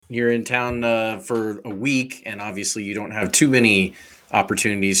you're in town for a week, and obviously you don't have too many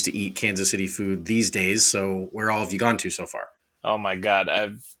opportunities to eat Kansas City food these days. So where all have you gone to so far? Oh my God,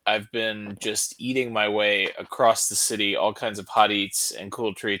 I've been just eating my way across the city, all kinds of hot eats and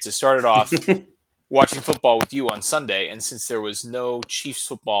cool treats. It started off watching football with you on Sunday, and since there was no Chiefs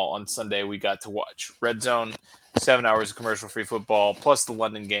football on Sunday, we got to watch Red Zone, 7 hours of commercial-free football, plus the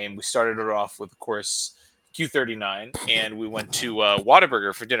London game. We started it off with, of course, Q39, and we went to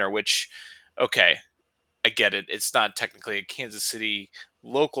Whataburger for dinner. Which, okay, I get it. It's not technically a Kansas City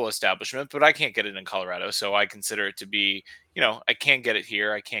local establishment, but I can't get it in Colorado, so I consider it to be, I can't get it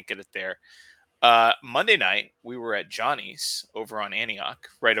here, I can't get it there. Monday night, we were at Johnny's over on Antioch,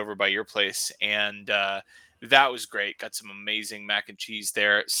 right over by your place, and that was great. Got some amazing mac and cheese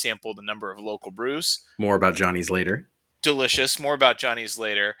there. Sampled a number of local brews. More about Johnny's later. Delicious. More about Johnny's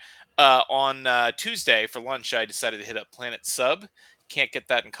later. On Tuesday for lunch, I decided to hit up Planet Sub. Can't get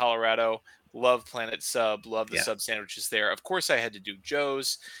that in Colorado. Love Planet Sub. Love the Yeah. sub sandwiches there. Of course, I had to do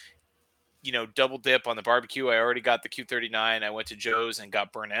Joe's. Double dip on the barbecue. I already got the Q39. I went to Joe's and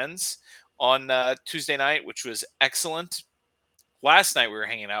got burn ends on Tuesday night, which was excellent. Last night we were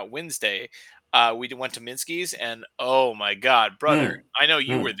hanging out. Wednesday, we went to Minsky's, and oh my God, brother! I know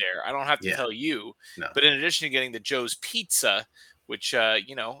you were there. I don't have to Yeah. tell you. No. But in addition to getting the Joe's Pizza, which I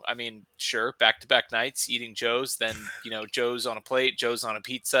mean, sure, back-to-back nights eating Joe's, then Joe's on a plate, Joe's on a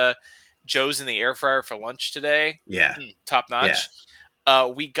pizza, Joe's in the air fryer for lunch today. Yeah. Top notch. Yeah.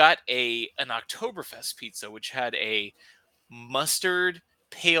 We got an Oktoberfest pizza, which had a mustard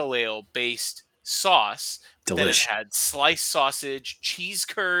pale ale based sauce. Delish. Then it had sliced sausage, cheese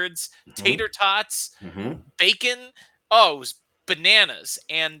curds, tater tots, bacon. Oh, it was bananas.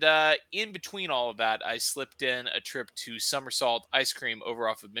 And in between all of that, I slipped in a trip to Somersault Ice Cream over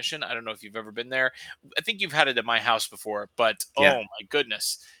off of Mission. I don't know if you've ever been there. I think you've had it at my house before, but Yeah. oh my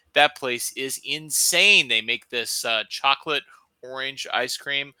goodness, that place is insane. They make this chocolate orange ice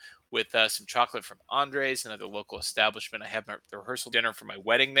cream with some chocolate from Andres, another local establishment. I had the rehearsal dinner for my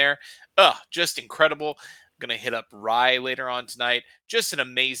wedding there. Just incredible. I'm going to hit up Rye later on tonight. Just an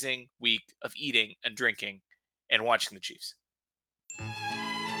amazing week of eating and drinking and watching the Chiefs.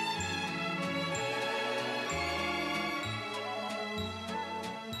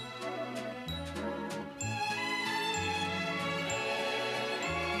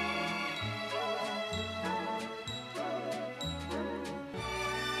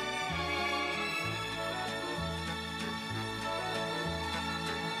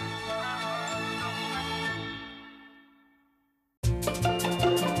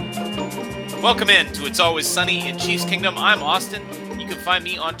 Welcome in to It's Always Sunny in Chiefs Kingdom. I'm Austin. You can find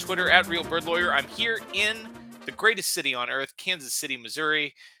me on Twitter at RealBirdLawyer. I'm here in the greatest city on earth, Kansas City,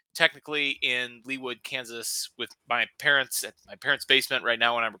 Missouri. Technically in Leawood, Kansas, with my parents at my parents' basement right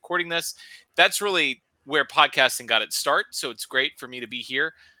now when I'm recording this. That's really where podcasting got its start. So it's great for me to be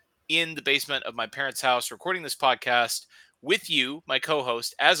here in the basement of my parents' house recording this podcast with you, my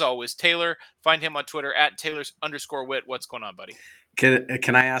co-host, as always, Taylor. Find him on Twitter at Taylor's_wit. What's going on, buddy?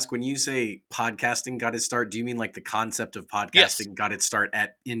 Can I ask, when you say podcasting got its start, do you mean like the concept of podcasting got its start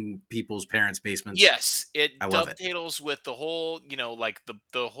in people's parents' basements? Yes, it I love it. dovetails with the whole, like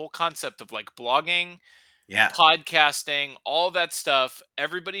the whole concept of like blogging, Yeah. podcasting, all that stuff.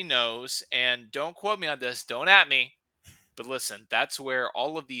 Everybody knows, and don't quote me on this, don't at me. But listen, that's where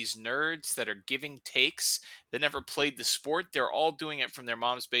all of these nerds that are giving takes that never played the sport, they're all doing it from their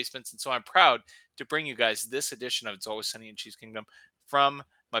mom's basements. And so I'm proud to bring you guys this edition of It's Always Sunny in Chiefs Kingdom from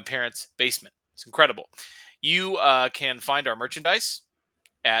my parents' basement. It's incredible. You can find our merchandise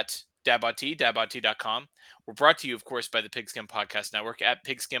at dabbot.com. We're brought to you, of course, by the Pigskin Podcast Network at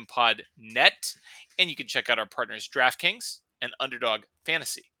pigskinpod.net. And you can check out our partners, DraftKings and Underdog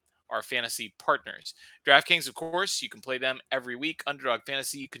Fantasy, our fantasy partners. DraftKings, of course, you can play them every week. Underdog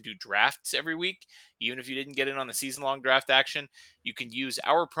Fantasy, you can do drafts every week. Even if you didn't get in on the season-long draft action, you can use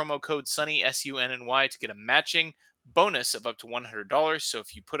our promo code SUNNY, SUNNY, to get a matching bonus of up to $100. So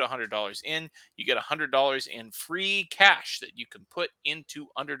if you put $100 in, you get $100 in free cash that you can put into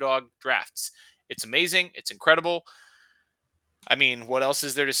Underdog drafts. It's amazing. It's incredible. I mean, what else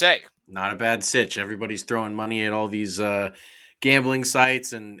is there to say? Not a bad sitch. Everybody's throwing money at all these gambling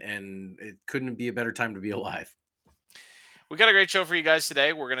sites, and it couldn't be a better time to be alive. We got a great show for you guys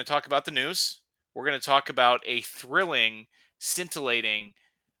today. We're going to talk about the news. We're going to talk about a thrilling, scintillating,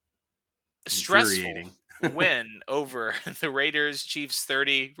 stressful win over the Raiders. Chiefs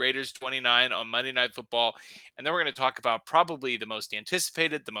 30, Raiders 29 on Monday Night Football. And then we're going to talk about probably the most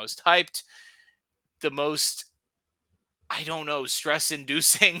anticipated, the most hyped, the most I don't know,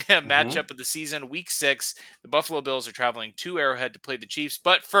 stress-inducing Hmm. matchup of the season. Week 6, the Buffalo Bills are traveling to Arrowhead to play the Chiefs.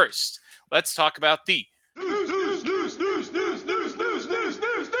 But first, let's talk about the news.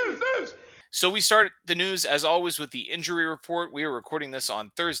 So we start the news as always with the injury report. We are recording this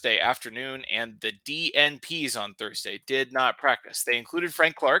on Thursday afternoon, and the DNPs on Thursday did not practice. They included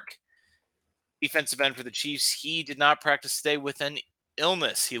Frank Clark, defensive end for the Chiefs. He did not practice today with an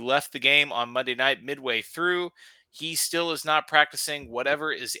illness. He left the game on Monday night midway through. He still is not practicing.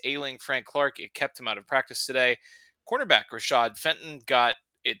 Whatever is ailing Frank Clark, it kept him out of practice today. Cornerback Rashad Fenton got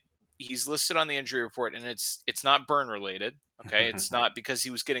it. He's listed on the injury report, and it's not burn related. Okay, it's not because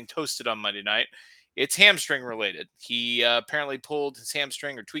he was getting toasted on Monday night. It's hamstring related. He apparently pulled his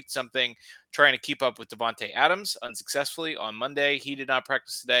hamstring or tweaked something trying to keep up with Devontae Adams unsuccessfully on Monday. He did not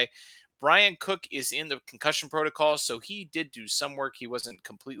practice today. Brian Cook is in the concussion protocol, so he did do some work. He wasn't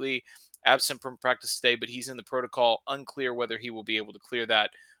completely absent from practice today, but he's in the protocol. Unclear whether he will be able to clear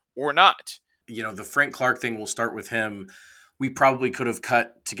that or not. The Frank Clark thing, will start with him. We probably could have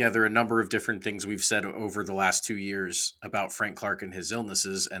cut together a number of different things we've said over the last 2 years about Frank Clark and his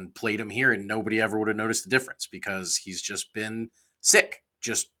illnesses and played him here, and nobody ever would have noticed the difference because he's just been sick,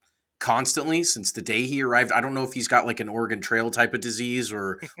 just constantly since the day he arrived. I don't know if he's got like an Oregon Trail type of disease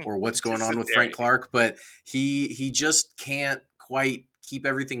or what's going on with Frank Dysentery. Clark, but he just can't quite keep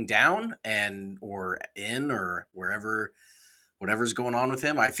everything down and or in or wherever whatever's going on with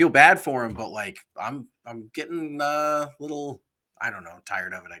him. I feel bad for him, but like I'm getting a little, I don't know,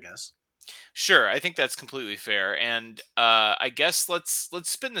 tired of it, I guess. Sure, I think that's completely fair. And I guess let's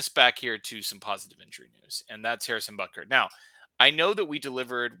spin this back here to some positive injury news, and that's Harrison Butker. Now, I know that we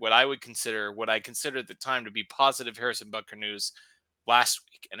delivered what I consider at the time to be positive Harrison Butker news last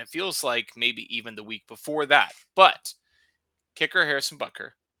week, and it feels like maybe even the week before that. But kicker Harrison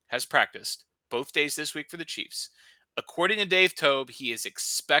Butker has practiced both days this week for the Chiefs. According to Dave Tobe, he is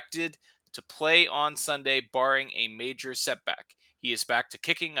expected to play on Sunday, barring a major setback. He is back to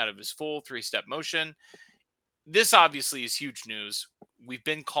kicking out of his full 3-step motion. This obviously is huge news. We've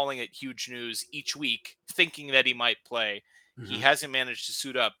been calling it huge news each week, thinking that he might play. He Hmm. hasn't managed to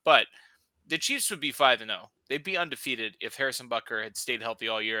suit up, but the Chiefs would be 5-0. They'd be undefeated if Harrison Butker had stayed healthy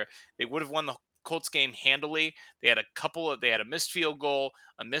all year. They would have won the Colts game handily. They had a missed field goal,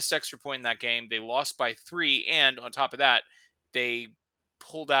 a missed extra point in that game. They lost by 3, and on top of that, they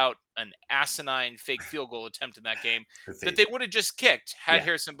pulled out an asinine fake field goal attempt in that game that they would have just kicked had Yeah,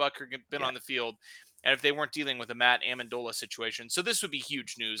 Harrison Butker been yeah. on the field and if they weren't dealing with a Matt Amendola situation. So this would be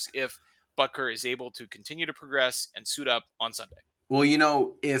huge news if Butker is able to continue to progress and suit up on Sunday. Well,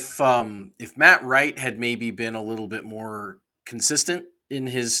 if Matt Wright had maybe been a little bit more consistent in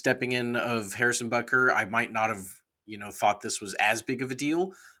his stepping in of Harrison Butker, I might not have, thought this was as big of a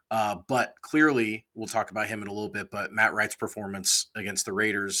deal. But clearly, we'll talk about him in a little bit. But Matt Wright's performance against the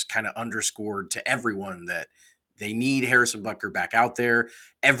Raiders kind of underscored to everyone that they need Harrison Butker back out there.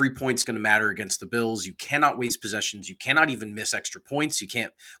 Every point's going to matter against the Bills. You cannot waste possessions. You cannot even miss extra points. You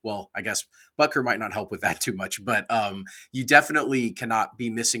can't. Well, I guess Butker might not help with that too much, but you definitely cannot be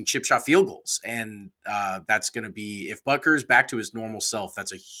missing chip shot field goals. And that's going to be, if Butker's back to his normal self,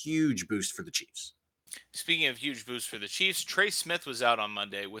 that's a huge boost for the Chiefs. Speaking of huge boosts for the Chiefs, Trey Smith was out on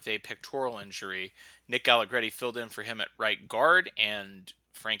Monday with a pectoral injury. Nick Allegretti filled in for him at right guard and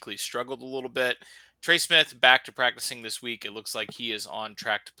frankly struggled a little bit. Trey Smith back to practicing this week. It looks like he is on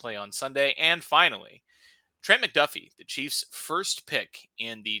track to play on Sunday. And finally, Trent McDuffie, the Chiefs' first pick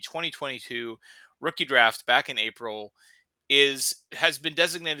in the 2022 rookie draft back in April, has been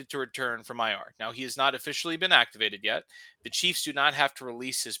designated to return from IR. Now he has not officially been activated yet. The Chiefs do not have to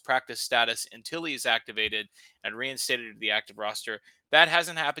release his practice status until he is activated and reinstated to the active roster. That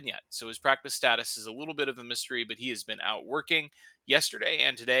hasn't happened yet. So his practice status is a little bit of a mystery, but he has been out working yesterday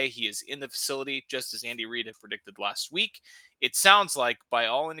and today. He is in the facility just as Andy Reid had predicted last week. It sounds like by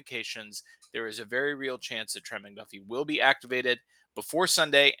all indications there is a very real chance that Trent McDuffie will be activated before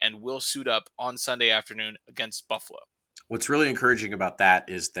Sunday and will suit up on Sunday afternoon against Buffalo. What's really encouraging about that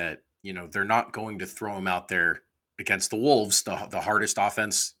is that, they're not going to throw him out there against the Wolves, the hardest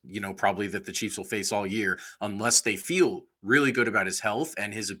offense, probably that the Chiefs will face all year, unless they feel really good about his health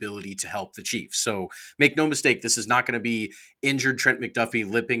and his ability to help the Chiefs. So make no mistake, this is not going to be injured Trent McDuffie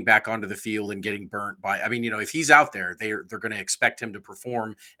limping back onto the field and getting burnt by. I mean, if he's out there, they're going to expect him to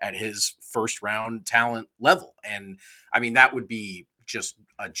perform at his first round talent level. And I mean, that would be just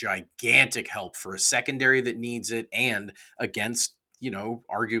a gigantic help for a secondary that needs it and against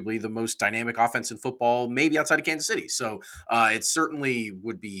arguably the most dynamic offense in football, maybe outside of Kansas City. So it certainly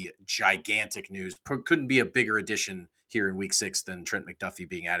would be gigantic news. Couldn't be a bigger addition here in week 6 than Trent McDuffie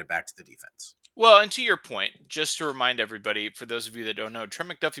being added back to the defense. Well, and to your point, just to remind everybody, for those of you that don't know,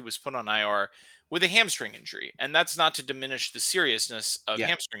 Trent McDuffie was put on IR with a hamstring injury. And that's not to diminish the seriousness of Yeah.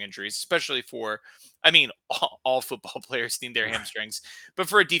 hamstring injuries, especially for, I mean, all football players need their hamstrings, but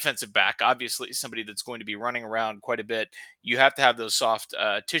for a defensive back, obviously somebody that's going to be running around quite a bit, you have to have those soft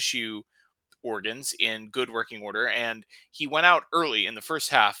tissue organs in good working order. And he went out early in the first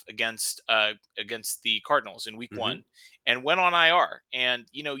half against the Cardinals in week Hmm. one and went on IR. And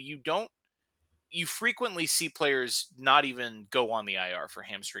you frequently see players not even go on the IR for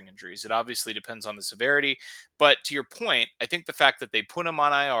hamstring injuries. It obviously depends on the severity. But to your point, I think the fact that they put him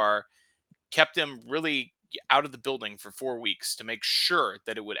on IR kept him really out of the building for 4 weeks to make sure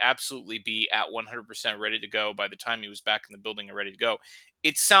that it would absolutely be at 100% ready to go by the time he was back in the building and ready to go.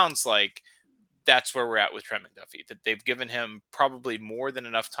 It sounds like that's where we're at with Trent McDuffie, that they've given him probably more than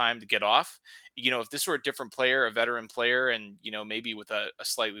enough time to get off. If this were a different player, a veteran player, and, maybe with a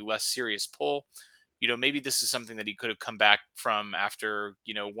slightly less serious pull, maybe this is something that he could have come back from after,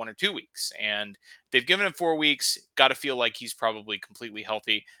 1 or 2 weeks. And they've given him 4 weeks, got to feel like he's probably completely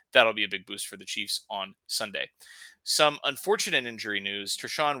healthy. That'll be a big boost for the Chiefs on Sunday. Some unfortunate injury news.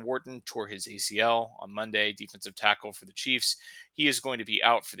 Treshawn Wharton tore his ACL on Monday, defensive tackle for the Chiefs. He is going to be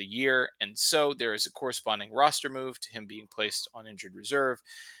out for the year. And so there is a corresponding roster move to him being placed on injured reserve.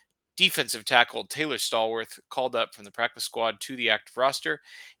 Defensive tackle Taylor Stallworth called up from the practice squad to the active roster.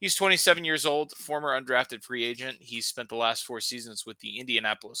 He's 27 years old, former undrafted free agent. He's spent the last 4 seasons with the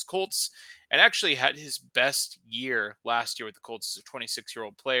Indianapolis Colts and actually had his best year last year with the Colts as a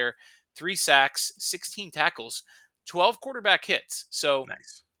 26-year-old player. 3 sacks, 16 tackles, 12 quarterback hits. So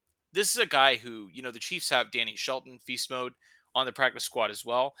Nice. this is a guy who, the Chiefs have Danny Shelton, feast mode, on the practice squad as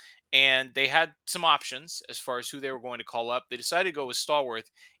well. And they had some options as far as who they were going to call up. They decided to go with Stallworth.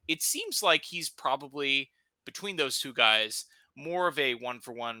 It seems like he's probably, between those two guys, more of a one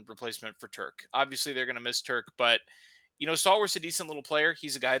for one replacement for Turk. Obviously, they're going to miss Turk, but, Stallworth's a decent little player.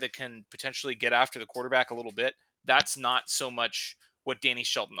 He's a guy that can potentially get after the quarterback a little bit. That's not so much what Danny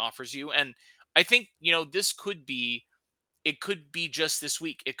Shelton offers you. And I think, this could be just this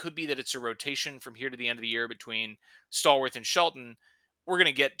week. It could be that it's a rotation from here to the end of the year between Stallworth and Shelton. We're going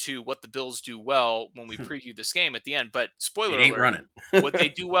to get to what the Bills do well when we preview this game at the end. But It spoiler ain't alert, running. what they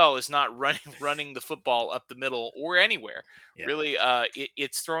do well is not running the football up the middle or anywhere. Yeah. Really,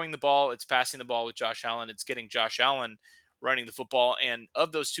 it's throwing the ball, it's passing the ball with Josh Allen, it's getting Josh Allen running the football. And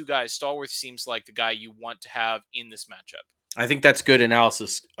of those two guys, Stallworth seems like the guy you want to have in this matchup. I think that's good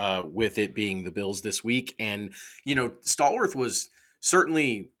analysis with it being the Bills this week. And, Stallworth was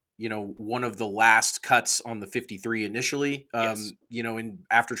certainly, one of the last cuts on the 53 initially. Yes. In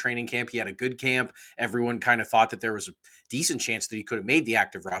after training camp, he had a good camp. Everyone kind of thought that there was a decent chance that he could have made the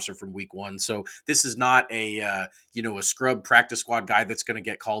active roster from week one. So this is not a scrub practice squad guy that's going to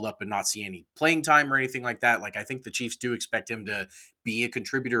get called up and not see any playing time or anything like that. Like, I think the Chiefs do expect him to be a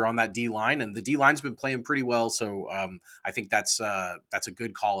contributor on that D line, and the D line's been playing pretty well. So, I think that's a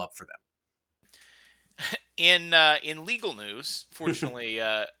good call up for them. In legal news, fortunately,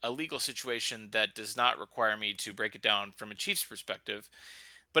 a legal situation that does not require me to break it down from a Chiefs perspective,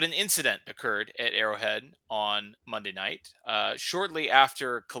 but an incident occurred at Arrowhead on Monday night, shortly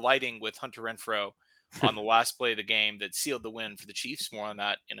after colliding with Hunter Renfro on the last play of the game that sealed the win for the Chiefs. More on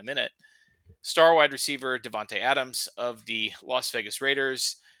that in a minute. Star wide receiver Devontae Adams of the Las Vegas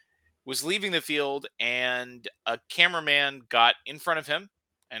Raiders was leaving the field and a cameraman got in front of him.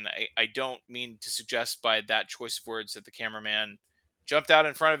 And I don't mean to suggest by that choice of words that the cameraman jumped out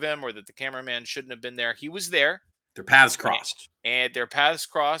in front of him or that the cameraman shouldn't have been there. He was there, Their paths and, crossed. and their paths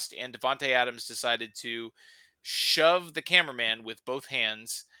crossed, and Devontae Adams decided to shove the cameraman with both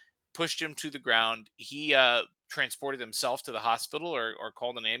hands, pushed him to the ground. He transported himself to the hospital or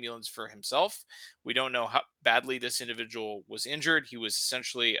called an ambulance for himself. We don't know how badly this individual was injured. He was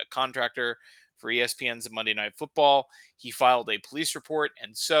essentially a contractor for ESPN's Monday Night Football. He filed a police report.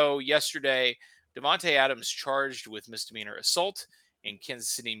 And so yesterday, Devontae Adams charged with misdemeanor assault in Kansas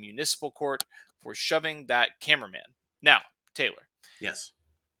City Municipal Court for shoving that cameraman. Now, Taylor, Yes.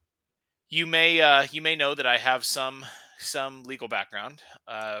 you may know that I have some legal background.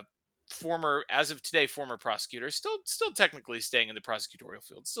 Former, as of today, former prosecutor, still technically staying in the prosecutorial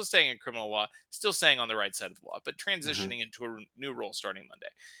field, still staying in criminal law, still staying on the right side of the law, but Hmm. transitioning into a new role starting Monday.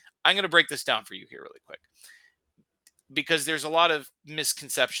 I'm going to break this down for you here really quick because there's a lot of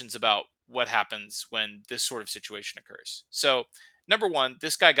misconceptions about what happens when this sort of situation occurs. So, number one,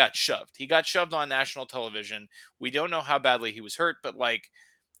 this guy got shoved. He got shoved on national television. We don't know how badly he was hurt, but like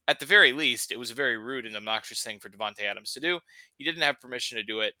at the very least, it was a very rude and obnoxious thing for Devontae Adams to do. He didn't have permission to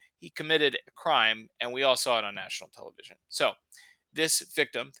do it. He committed a crime, and we all saw it on national television. So, this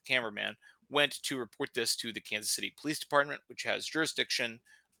victim, the cameraman, went to report this to the Kansas City Police Department, which has jurisdiction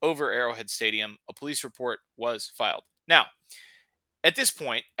over Arrowhead Stadium. A police report was filed. Now, at this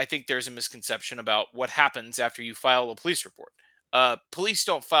point, I think there's a misconception about what happens after you file a police report. Police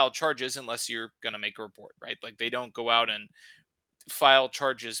don't file charges unless you're going to make a report, right? Like they don't go out and file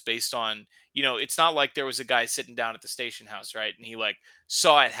charges based on, it's not like there was a guy sitting down at the station house, right? And he like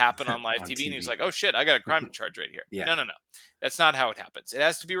saw it happen on live On TV and he was TV. like, oh shit, I got a crime to charge right here. Yeah, No, no, no. That's not how it happens. It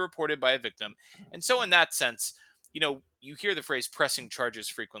has to be reported by a victim. And so, in that sense, you hear the phrase pressing charges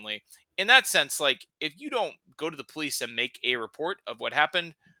frequently. In that sense, like if you don't go to the police and make a report of what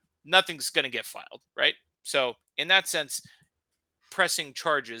happened, nothing's going to get filed, right? So, in that sense, pressing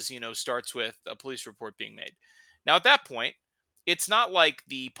charges, starts with a police report being made. Now, at that point, it's not like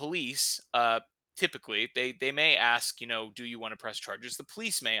the police, typically, they may ask, do you want to press charges? The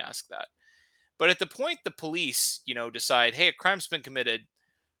police may ask that. But at the point the police, decide, hey, a crime's been committed,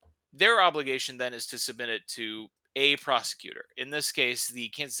 their obligation then is to submit it to a prosecutor. In this case, the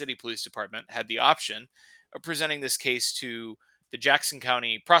Kansas City Police Department had the option of presenting this case to the Jackson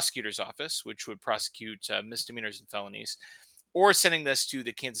County Prosecutor's Office, which would prosecute misdemeanors and felonies, or sending this to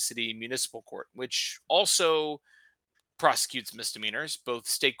the Kansas City Municipal Court, which also prosecutes misdemeanors. Both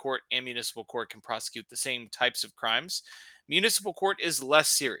state court and municipal court can prosecute the same types of crimes. Municipal court is less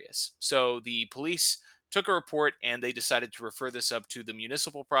serious. So the police took a report and they decided to refer this up to the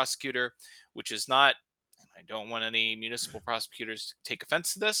municipal prosecutor, which is not, I don't want any municipal prosecutors to take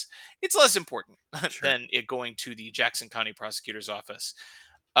offense to this. It's less important sure. than it going to the Jackson County Prosecutor's Office.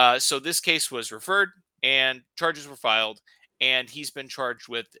 So this case was referred and charges were filed, and he's been charged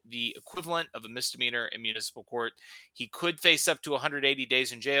with the equivalent of a misdemeanor in municipal court. He could face up to 180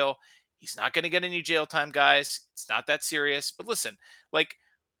 days in jail. He's not going to get any jail time, guys. It's not that serious. But listen, like,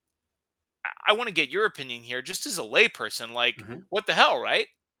 I want to get your opinion here, just as a layperson. Like, Mhm. what the hell, right?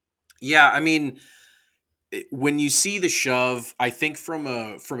 Yeah, I mean, when you see the shove, I think from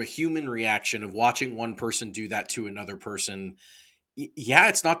a human reaction of watching one person do that to another person, yeah,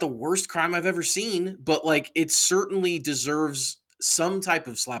 it's not the worst crime I've ever seen, but like it certainly deserves some type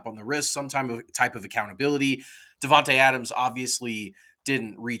of slap on the wrist, some type of accountability. Devonte Adams obviously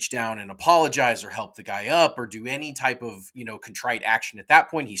didn't reach down and apologize or help the guy up or do any type of contrite action at that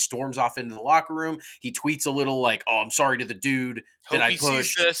point. He storms off into the locker room. He tweets a little like, "Oh, I'm sorry to the dude that Hope I he sees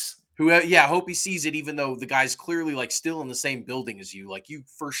pushed." this. Who, yeah, hope he sees it, even though the guy's clearly like still in the same building as you. Like you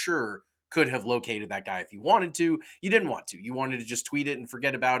for sure could have located that guy if you wanted to. You didn't want to. You wanted to just tweet it and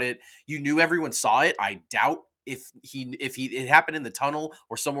forget about it. You knew everyone saw it. I doubt if he it happened in the tunnel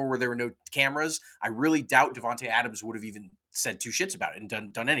or somewhere where there were no cameras. I really doubt Devonte Adams would have even said two shits about it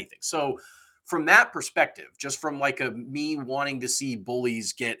and done anything. So from that perspective, just from like a me wanting to see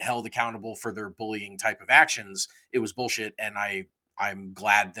bullies get held accountable for their bullying type of actions, it was bullshit. And I'm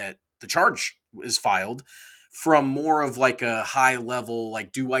glad that the charge is filed. From more of like a high level,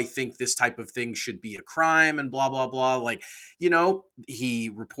 like, do I think this type of thing should be a crime and blah, blah, blah. Like, he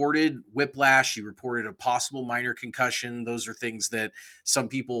reported whiplash, he reported a possible minor concussion. Those are things that some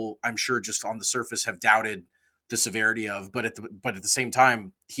people, I'm sure, just on the surface have doubted the severity of. But at the same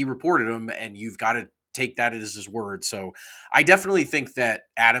time, he reported them, and you've got to take that as his word. So I definitely think that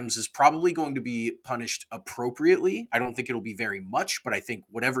Adams is probably going to be punished appropriately. I don't think it'll be very much, but I think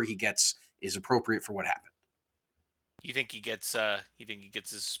whatever he gets is appropriate for what happened. You think he gets a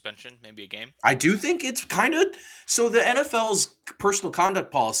suspension, maybe a game? I do think it's kind of so the NFL's personal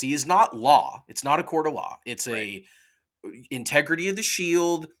conduct policy is not law. It's not a court of law. It's Right. a integrity of the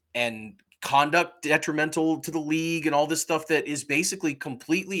shield and conduct detrimental to the league and all this stuff that is basically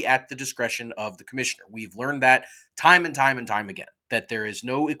completely at the discretion of the commissioner. We've learned that time and time and time again that there is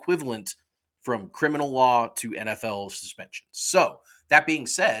no equivalent from criminal law to NFL suspension. So, that being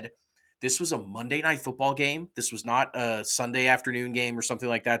said, this was a Monday night football game. This was not a Sunday afternoon game or something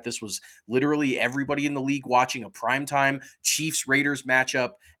like that. This was literally everybody in the league watching a primetime Chiefs Raiders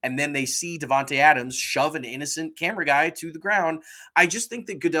matchup, and then they see Devonte Adams shove an innocent camera guy to the ground. I just think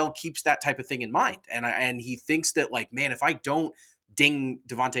that Goodell keeps that type of thing in mind, and he thinks that like, man, if I don't ding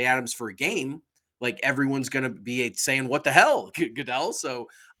Devonte Adams for a game, like everyone's gonna be saying, "What the hell, Goodell?" So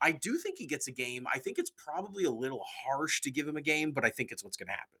I do think he gets a game. I think it's probably a little harsh to give him a game, but I think it's what's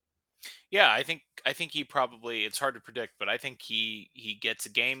gonna happen. Yeah, I think he probably, it's hard to predict, but I think he gets a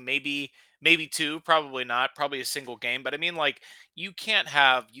game, maybe two, probably not, probably a single game. But I mean, like, you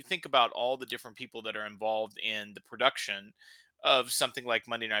think about all the different people that are involved in the production of something like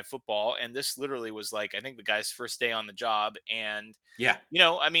Monday Night Football, and this literally was like, I think, the guy's first day on the job. And Yeah,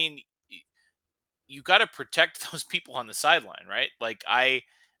 I mean, you got to protect those people on the sideline, right? Like,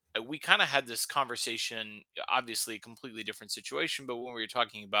 we kind of had this conversation, obviously a completely different situation, but when we were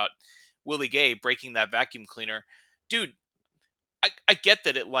talking about Willie Gay breaking that vacuum cleaner. Dude, I get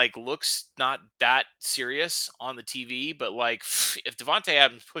that it like looks not that serious on the TV, but like if Devontae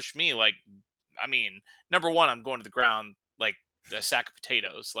Adams pushed me, like I mean, number one, I'm going to the ground like a sack of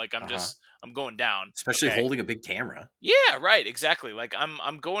potatoes. Like Uh-huh. I'm going down. Especially Okay. holding a big camera. Yeah, right, exactly. Like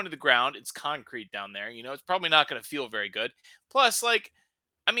I'm going to the ground. It's concrete down there. You know, it's probably not going to feel very good. Plus, like,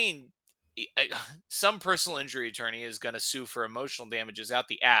 I mean, some personal injury attorney is going to sue for emotional damages out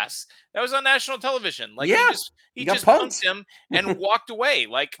the ass. That was on national television. Like Yeah. he You got just punked punked. him and walked away.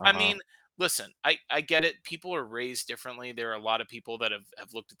 Like, I Uh-huh. mean, listen, I get it. People are raised differently. There are a lot of people that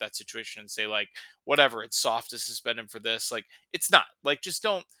have looked at that situation and say like, whatever, it's soft to suspend him for this. Like, it's not. Like, just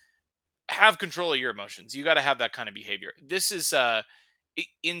don't have control of your emotions. You got to have that kind of behavior. This is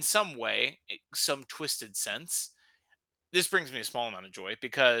in some way, some twisted sense. This brings me a small amount of joy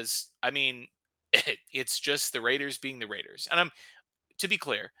because I mean, it's just the Raiders being the Raiders. And I'm to be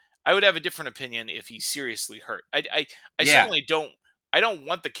clear, I would have a different opinion if he's seriously hurt. I Yeah. certainly don't. I don't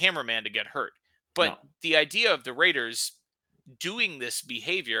want the cameraman to get hurt, but No. the idea of the Raiders doing this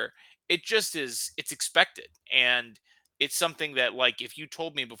behavior, it just is it's expected. And it's something that like if you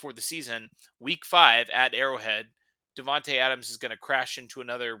told me before the season, week 5 at Arrowhead, Devontae Adams is going to crash into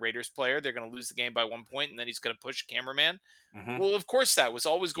another Raiders player, they're going to lose the game by 1 point and then he's going to push cameraman. Mhm. Well, of course that was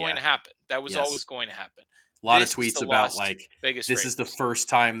always going Yeah. to happen. That was always Yes. going to happen. A lot of This is the tweets about lost like Vegas this is the Raiders. first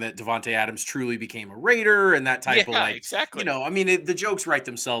time that Devonte Adams truly became a Raider and that type of Yeah, like, exactly. I mean, the jokes write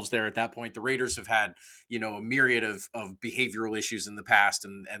themselves there at that point. The Raiders have had, a myriad of behavioral issues in the past,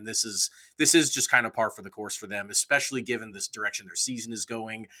 and this is just kind of par for the course for them, especially given this direction their season is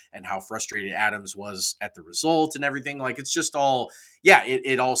going and how frustrated Adams was at the result and everything. Like it's just all, yeah,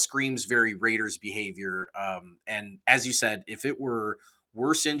 it all screams very Raiders behavior. And as you said, if it were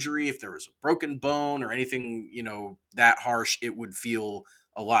worse injury, if there was a broken bone or anything, that harsh, it would feel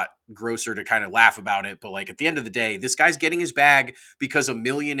a lot grosser to kind of laugh about it. But like at the end of the day, this guy's getting his bag because a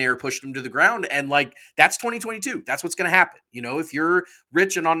millionaire pushed him to the ground. And like that's 2022. That's what's going to happen. If you're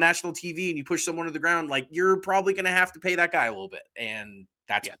rich and on national TV and you push someone to the ground, like you're probably going to have to pay that guy a little bit. And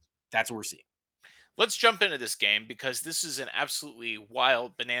that's Yeah. that's what we're seeing. Let's jump into this game because this is an absolutely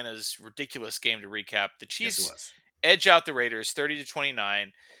wild, bananas, ridiculous game to recap. The Yes, it Chiefs was. edge out the Raiders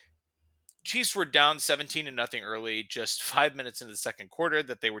 30-29. Chiefs were down 17 to nothing early, just 5 minutes into the second quarter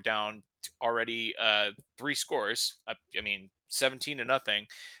that they were down already 3 scores. I mean, 17 to nothing.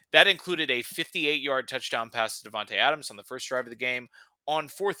 That included a 58-yard touchdown pass to Devontae Adams on the first drive of the game. On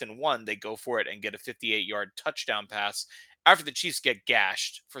 4th and 1, they go for it and get a 58-yard touchdown pass after the Chiefs get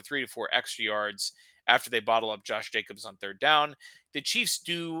gashed for 3 to 4 extra yards after they bottle up Josh Jacobs on third down. The Chiefs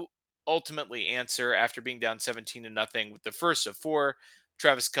do ultimately answer after being down 17 to nothing with the first of 4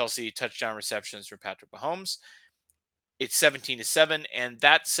 Travis Kelsey touchdown receptions for Patrick Mahomes. It's 17-7, and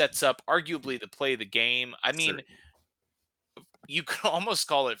that sets up arguably the play of the game. I mean, Certainly. you could almost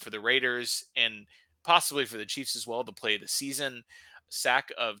call it for the Raiders and possibly for the Chiefs as well, the play of the season.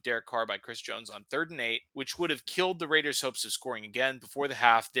 Sack of Derek Carr by Chris Jones on 3rd and 8, which would have killed the Raiders' hopes of scoring again before the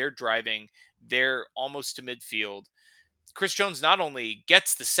half. They're driving, they're almost to midfield. Chris Jones not only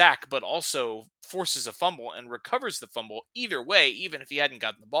gets the sack, but also forces a fumble and recovers the fumble. Either way, even if he hadn't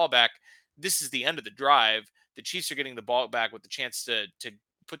gotten the ball back, this is the end of the drive. The Chiefs are getting the ball back with the chance to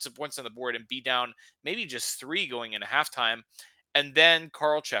put some points on the board and be down maybe just 3 going into halftime. And then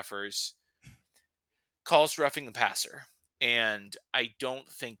Carl Cheffers calls roughing the passer. And I don't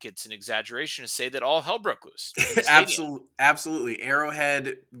think it's an exaggeration to say that all hell broke loose in the stadium. Absolutely, absolutely.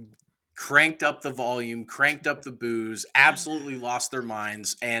 Arrowhead cranked up the volume, cranked up the booze, absolutely lost their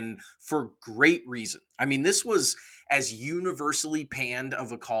minds, and for great reason. I mean, this was as universally panned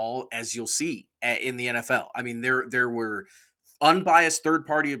of a call as you'll see in the NFL. I mean, there were unbiased third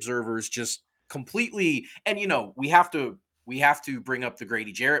party observers just completely, and we have to bring up the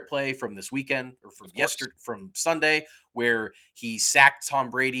Grady Jarrett play from this weekend or from Of course. yesterday, from Sunday, where he sacked Tom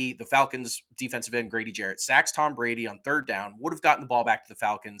Brady. The Falcons defensive end Grady Jarrett sacks Tom Brady on third down, would have gotten the ball back to the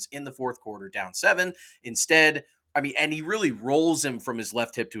Falcons in the fourth quarter, down 7. Instead, I mean, and he really rolls him from his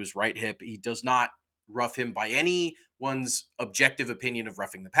left hip to his right hip. He does not rough him by anyone's objective opinion of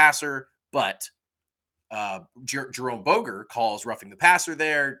roughing the passer, but Jerome Boger calls roughing the passer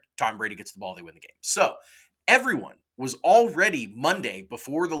there. Tom Brady gets the ball. They win the game. So everyone was already Monday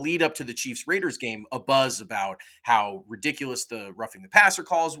before the lead up to the Chiefs Raiders game a buzz about how ridiculous the roughing the passer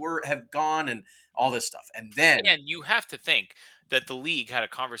calls have gone and all this stuff. And then, And you have to think that the league had a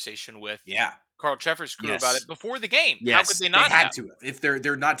conversation with yeah, Carl Cheffers' crew about yes, it before the game. How could yes, they they not had have? to have if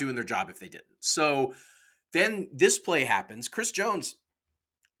they're not doing their job if they didn't. So then this play happens. Chris Jones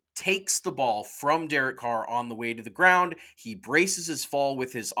takes the ball from Derek Carr on the way to the ground. He braces his fall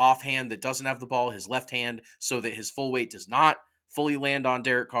with his offhand that doesn't have the ball, his left hand, so that his full weight does not fully land on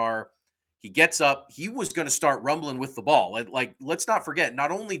Derek Carr. He gets up. He was going to start rumbling with the ball. Like, let's not forget,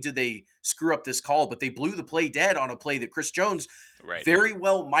 not only did they screw up this call, but they blew the play dead on a play that Chris Jones Right. very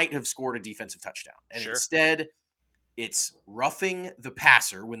well might have scored a defensive touchdown. And Sure. instead, it's roughing the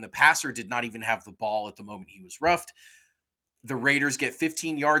passer when the passer did not even have the ball at the moment he was roughed. The Raiders get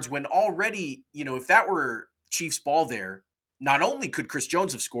 15 yards when already, if that were Chiefs ball there, not only could Chris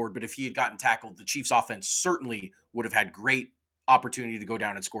Jones have scored, but if he had gotten tackled, the Chiefs offense certainly would have had great opportunity to go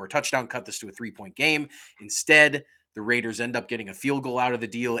down and score a touchdown, cut this to a 3-point game. Instead, the Raiders end up getting a field goal out of the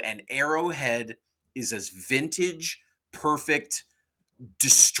deal, and Arrowhead is as vintage, perfect,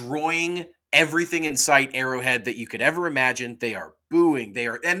 destroying everything in sight Arrowhead that you could ever imagine. They are booing.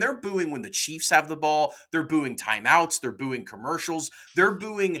 They're booing when the Chiefs have the ball. They're booing timeouts. They're booing commercials. They're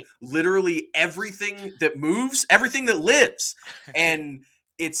booing literally everything that moves, everything that lives. And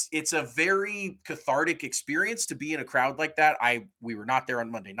it's a very cathartic experience to be in a crowd like that. We were not there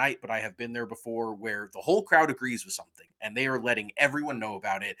on Monday night, but I have been there before where the whole crowd agrees with something and they are letting everyone know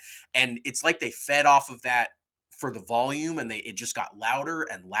about it. And it's like they fed off of that for the volume, and it just got louder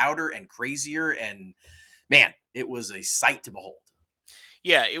and louder and crazier, and man, it was a sight to behold.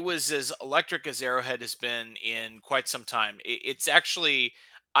 Yeah, it was as electric as Arrowhead has been in quite some time. It's actually,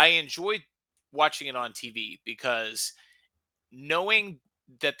 I enjoyed watching it on TV because knowing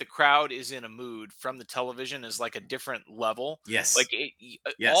that the crowd is in a mood from the television is like a different level. Like Yes.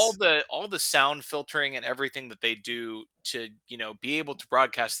 all Yes. the sound filtering and everything that they do to be able to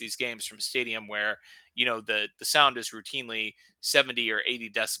broadcast these games from a stadium where the sound is routinely 70 or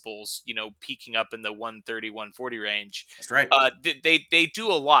 80 decibels, peaking up in the 130 140 range. That's right. They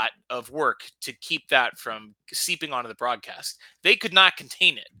do a lot of work to keep that from seeping onto the broadcast. They could not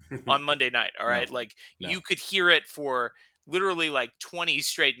contain it on Monday night. All No. right, like No. you could hear it for literally like 20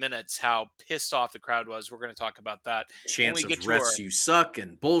 straight minutes how pissed off the crowd was. We're going to talk about that when Chance we get of to our refs you suck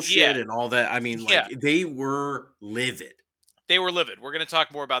and yeah. bullshit and all that. I mean, Yeah, like, they were livid. they were livid. We're going to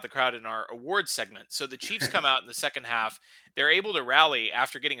talk more about the crowd in our awards segment. So the Chiefs come out in the second half. They're able to rally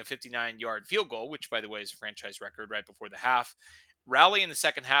after getting a 59-yard field goal, which by the way is a franchise record right before the half. Rally in the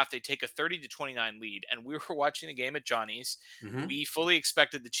second half, they take a 30-29 lead, and we were watching the game at Johnny's. Mhm. We fully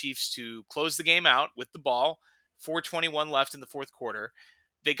expected the Chiefs to close the game out with the ball. 4:21 left in the fourth quarter.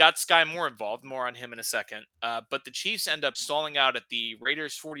 They got Sky Moore involved. More on him in a second. But the Chiefs end up stalling out at the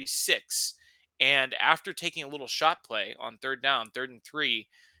Raiders 46. And after taking a little shot play on third down, 3rd and 3,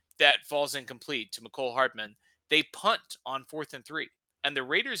 that falls incomplete to McCole Hardman, they punt on 4th and 3. And the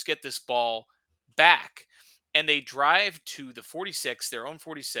Raiders get this ball back and they drive to the 46, their own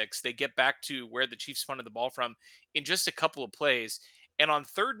 46. They get back to where the Chiefs punted the ball from in just a couple of plays. And on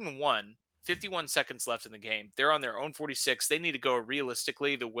 3rd and 1, 51 seconds left in the game, they're on their own 46. They need to go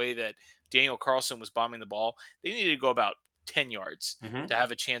realistically the way that Daniel Carlson was bombing the ball. They need to go about 10 yards Mhm. to have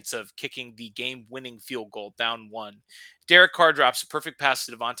a chance of kicking the game winning field goal down one. Derek Carr drops a perfect pass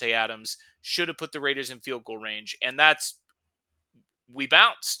to Devontae Adams, should have put the Raiders in field goal range. And we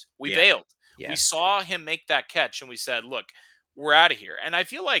bounced, we Yeah. bailed. We Yeah. saw him make that catch and we said, look, we're out of here. And I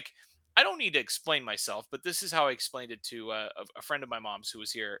feel like I don't need to explain myself, but this is how I explained it to a friend of my mom's who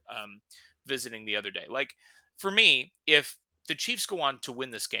was here visiting the other day. Like, for me, if the Chiefs go on to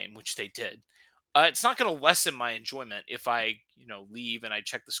win this game, which they did, it's not going to lessen my enjoyment if I, leave and I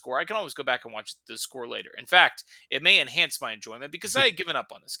check the score. I can always go back and watch the score later. In fact, it may enhance my enjoyment because I had given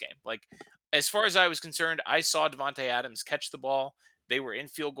up on this game. Like, as far as I was concerned, I saw Devontae Adams catch the ball. They were in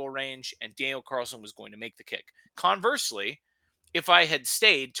field goal range, and Daniel Carlson was going to make the kick. Conversely, if I had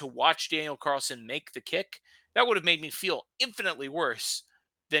stayed to watch Daniel Carlson make the kick, that would have made me feel infinitely worse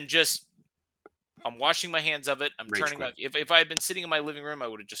than just I'm washing my hands of it. I'm Rage turning quit. off. If I had been sitting in my living room, I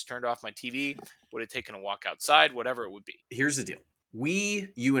would have just turned off my TV, would have taken a walk outside, whatever it would be. Here's the deal.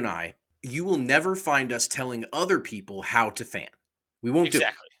 You and I, you will never find us telling other people how to fan. We won't do it.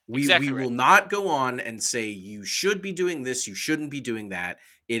 Exactly. We Exactly right. will not go on and say you should be doing this, you shouldn't be doing that.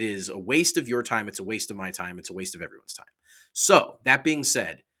 It is a waste of your time, it's a waste of my time, it's a waste of everyone's time. So, that being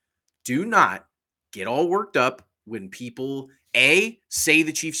said, do not get all worked up when people A, say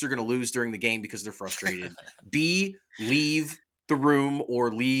the Chiefs are going to lose during the game because they're frustrated. B, leave the room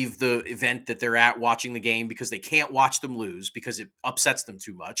or leave the event that they're at watching the game because they can't watch them lose because it upsets them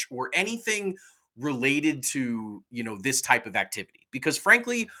too much, or anything related to, this type of activity. Because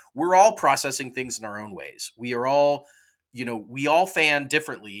frankly, we're all processing things in our own ways. We are all, we all fan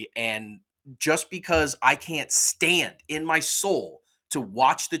differently, and just because I can't stand in my soul to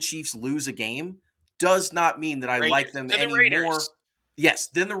watch the Chiefs lose a game does not mean that I like Raiders. them To the any more. Raiders. Yes,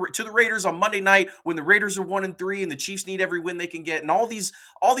 then to the Raiders on Monday night when the Raiders are 1-3 and the Chiefs need every win they can get, and all these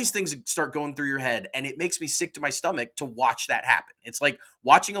things start going through your head, and it makes me sick to my stomach to watch that happen. It's like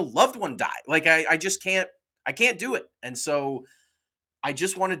watching a loved one die. Like I just can't do it. And so I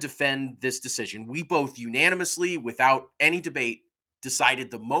just want to defend this decision. We both unanimously, without any debate, decided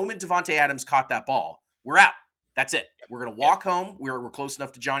the moment Devontae Adams caught that ball, we're out. That's it. We're gonna Yep. walk home. We're close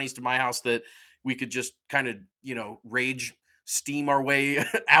enough to Johnny's to my house that we could just kind of rage steam our way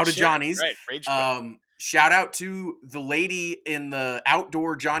out of Sure. Johnny's. Right. Rage quit. Shout out to the lady in the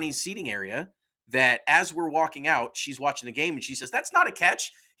outdoor Johnny's seating area that as we're walking out, she's watching the game and she says, "That's not a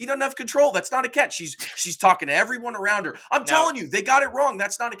catch. He doesn't have control. That's not a catch." She's talking to everyone around her. I'm Now, telling you, they got it wrong.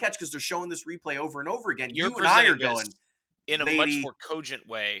 That's not a catch because they're showing this replay over and over again. you're You and I are presenting this going, in a much lady. more cogent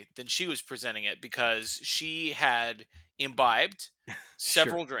way than she was presenting it because she had imbibed Sure,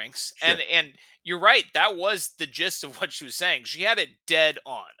 several drinks sure. and you're right, that was the gist of what she was saying. She had it dead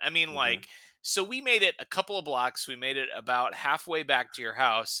on. I mean, Mhm. like, so we made it a couple of blocks, we made it about halfway back to your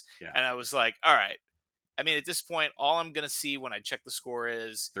house, Yeah, and I was like, all right, I mean, at this point, all I'm going to see when I check the score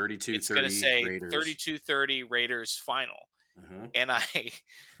is it's going to 32-30 say Raiders. 32-30 Raiders final. Mhm. And I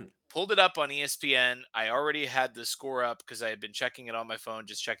pulled it up on ESPN. I already had the score up because I had been checking it on my phone,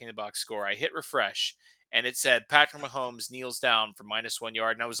 just checking the box score. I hit refresh and it said Patrick Mahomes kneels down for -1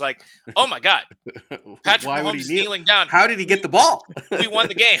 yard. And I was like, oh my God, Patrick Why would Mahomes he is kneel? kneeling down. How did he get We, the ball? we won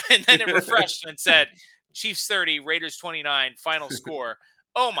the game. And then it refreshed and it said Chiefs 30, Raiders 29, final score.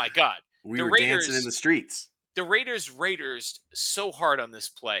 Oh my God. We The were dancing in Raiders the streets. the Raiders so hard on this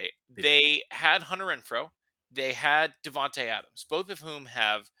play. They did. They had Hunter Renfro, they had Devontae Adams, both of whom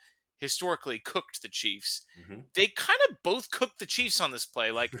have historically cooked the Chiefs. Mhm. They kind of both cooked the Chiefs on this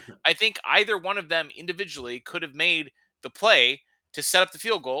play. Like I think either one of them individually could have made the play to set up the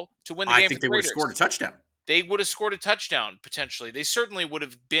field goal to win the I game for think they the would have scored a Raiders. touchdown. They would have scored a touchdown potentially. They certainly would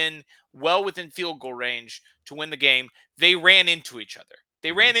have been well within field goal range to win the game. They ran into each other.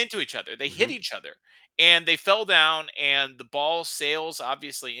 They ran Mhm, into each other. They hit mhm. each other. And they fell down and the ball sails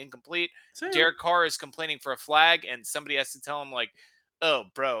obviously incomplete. So, Derek Carr is complaining for a flag and somebody has to tell him like, "Oh,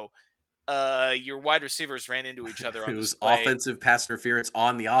 bro, your wide receivers ran into each other it on this was play." offensive pass interference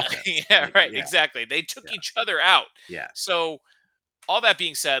on the offense. Yeah, Like, right, yeah, exactly. They took yeah, each other out. yeah. So all that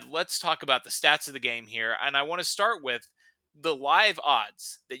being said, let's talk about the stats of the game here. And I want to start with the live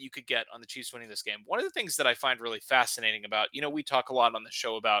odds that you could get on the Chiefs winning this game. One of the things that I find really fascinating about, we talk a lot on the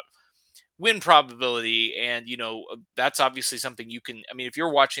show about win probability. And, that's obviously something you can, I mean, if you're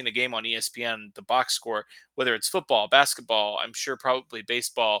watching the game on ESPN, the box score, whether it's football, basketball, I'm sure probably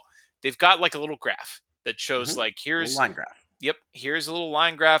baseball, they've got like a little graph that shows Mhm. like, Little here's line graph. Yep. Here's a little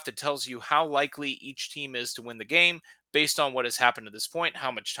line graph that tells you how likely each team is to win the game based on what has happened to this point,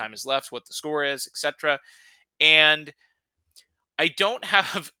 how much time is left, what the score is, etc. And I don't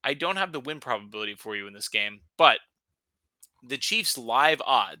have the win probability for you in this game, but the Chiefs live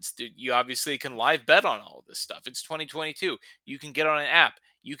odds. You obviously can live bet on all of this stuff. It's 2022. You can get on an app.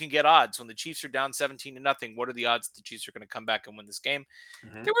 You can get odds when the Chiefs are down 17 to nothing. What are the odds that the Chiefs are going to come back and win this game? They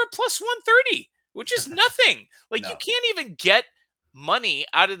Mhm. were plus 130, which is nothing. Like you No, can't even get money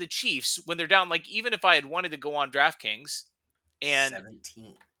out of the Chiefs when they're down. Like even if I had wanted to go on DraftKings and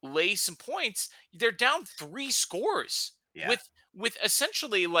 17. lay some points, they're down 3 scores Yeah. with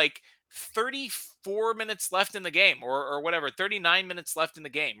essentially like 34 minutes left in the game or whatever, 39 minutes left in the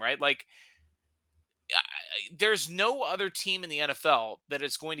game, right? Like there's no other team in the NFL that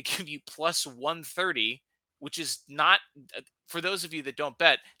is going to give you plus 130, which is not, for those of you that don't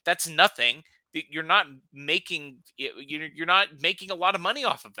bet, that's nothing. You're not making you're not making a lot of money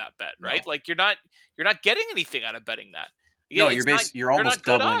off of that bet, right? No. Like you're not getting anything out of betting that. Yeah, No, it's not you're they're not almost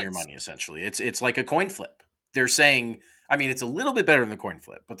good doubling your odds. money essentially. It's like a coin flip. They're saying, I mean, it's a little bit better than the coin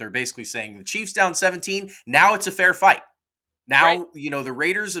flip, but they're basically saying the Chiefs down 17. Now it's a fair fight. Right. Now, the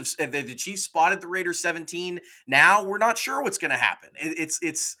Raiders have the Chiefs spotted the Raiders 17. Now we're not sure what's going to happen.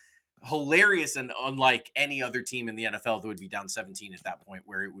 It's hilarious and unlike any other team in the NFL that would be down 17 at that point,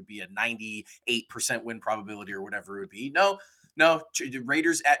 where it would be a 98% win probability or whatever it would be. No, no, the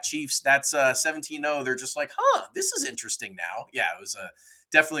Raiders at Chiefs. That's 17-0. They're just like, huh, this is interesting now. Yeah, it was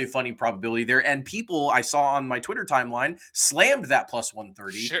definitely a funny probability there. And people I saw on my Twitter timeline slammed that plus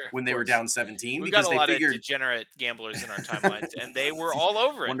 130 Sure, of when they were course. down 17 We've got because a they lot of figured. degenerate gamblers in our timelines, and they were all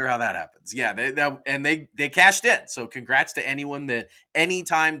over it. Wonder how that happens. Yeah, they cashed in. So congrats to anyone that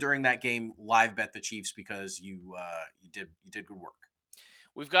anytime during that game live bet the Chiefs because you did good work.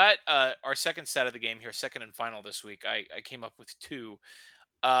 We've got our second set of the game here, second and final this week. I came up with two.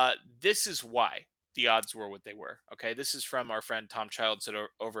 This is why. the odds were what they were. Okay, this is from our friend Tom Childs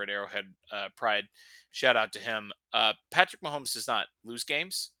over at Arrowhead Pride. Shout out to him. Patrick Mahomes does not lose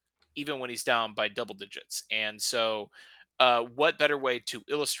games, even when he's down by double digits. And so, what better way to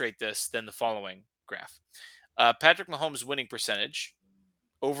illustrate this than the following graph? Patrick Mahomes' winning percentage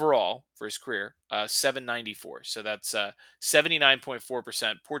overall for his career, 794. So that's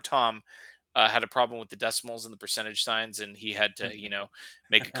 79.4%. Poor Tom had a problem with the decimals and the percentage signs, and he had to,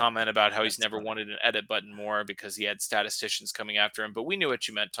 make a comment about how he's That's never funny. wanted an edit button more because he had statisticians coming after him. But we knew what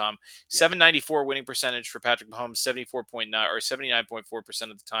you meant, Tom. Yeah, 794 winning percentage for Patrick Mahomes, 74.9 or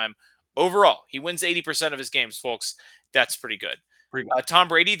 79.4% of the time. Overall, he wins 80% of his games, folks. That's pretty good. pretty good. Tom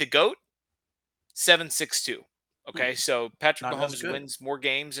Brady, the GOAT, 762. Hmm, Okay, so Patrick not as Mahomes good. wins more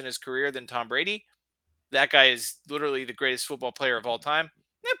games in his career than Tom Brady. That guy is literally the greatest football player of all time.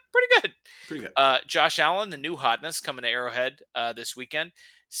 Yeah, pretty good. Pretty good. Josh Allen, the new hotness coming to Arrowhead this weekend,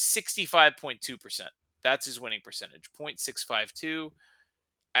 65.2%. That's his winning percentage, 0.652.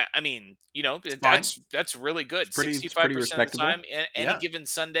 I mean, It's fine. that's really good. It's pretty 65% of the time, respectable. any Yeah, given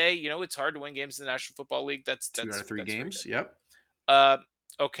Sunday, it's hard to win games in the National Football League. That's 2 out of 3 that's pretty games. good. Yep. Uh,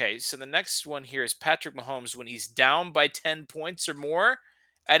 okay, so the next one here is Patrick Mahomes when he's down by 10 points or more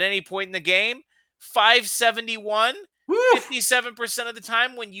at any point in the game. 571, Woo! 57% of the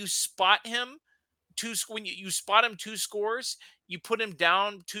time when you spot him when you spot him two scores, you put him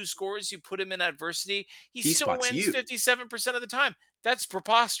down two scores, you put him in adversity, he He still spots wins you. 57% of the time. That's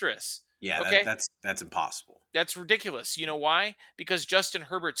preposterous. Yeah, Okay? that's impossible. That's ridiculous. You know why? Because Justin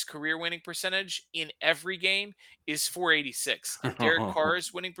Herbert's career winning percentage in every game is 486, and Derek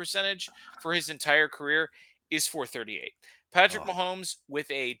Carr's winning percentage for his entire career is 438. Patrick Oh, Mahomes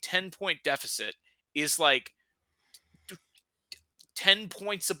with a 10-point deficit is like 10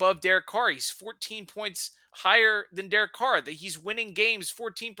 points above Derek Carr. He's 14 points higher than Derek Carr. That he's winning games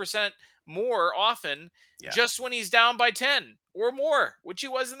 14% more often yeah. just when he's down by 10 or more, which he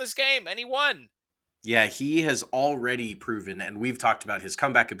was in this game, and he won. Yeah, he has already proven, and we've talked about his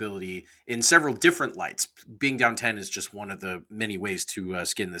comeback ability in several different lights. Being down 10 is just one of the many ways to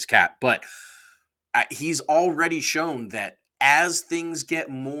skin this cat. But he's already shown that as things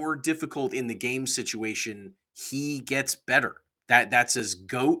get more difficult in the game situation, he gets better. That's as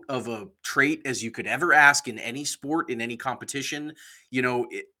goat of a trait as you could ever ask in any sport, in any competition.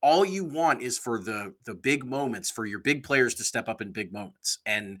 All you want is for the big moments, for your big players to step up in big moments.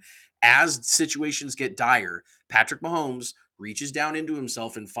 And as situations get dire, Patrick Mahomes reaches down into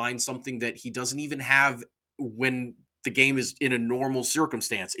himself and finds something that he doesn't even have when the game is in a normal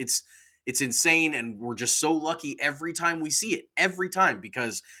circumstance. It's insane, and we're just so lucky every time we see it. Every time,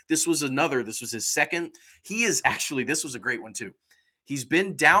 because this was his second. He is actually This was a great one too. He's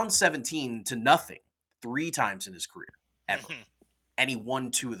been down 17 to nothing 3 times in his career ever, and he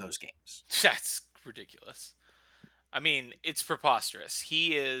won 2 of those games. That's ridiculous. I mean, it's preposterous.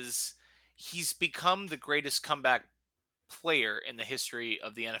 He's become the greatest comeback player in the history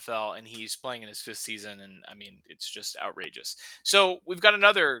of the NFL, and he's playing in his fifth season. And I mean, it's just outrageous. So we've got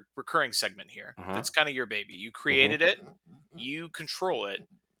another recurring segment here Uh-huh. that's kind of your baby. You Uh-huh. created it, you control it.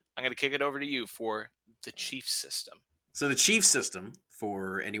 I'm going to kick it over to you for the Chief system. So the Chief system,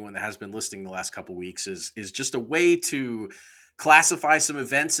 for anyone that has been listening the last couple weeks, is just a way to classify some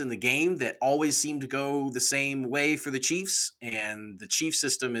events in the game that always seem to go the same way for the Chiefs. And the Chief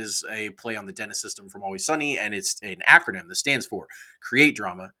system is a play on the Dennis system from Always Sunny, and it's an acronym that stands for create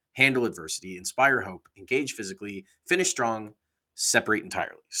drama, handle adversity, inspire hope, engage physically, finish strong, separate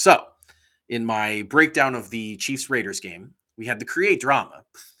entirely. So in my breakdown of the Chiefs Raiders game, we had the create drama,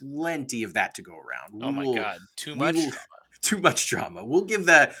 plenty of that to go around. Oh my God, too We much will drama. too much drama. We'll give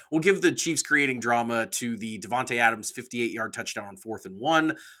the Chiefs creating drama to the Devontae Adams 58-yard touchdown on 4th and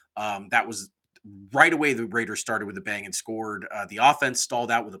 1. That was right away. The Raiders started with a bang and scored. The offense stalled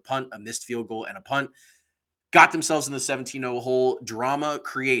out with a punt, a missed field goal, and a punt. Got themselves in the 17-0 hole. Drama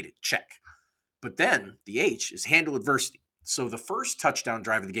created. Check. But then the H is handle adversity. So the first touchdown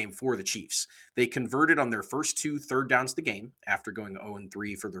drive of the game for the Chiefs, they converted on their first 2 third downs of the game after going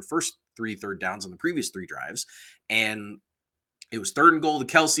 0-3 for their first 3 third downs on the previous 3 drives. And it was 3rd and goal to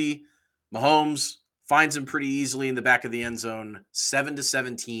Kelsey. Mahomes finds him pretty easily in the back of the end zone.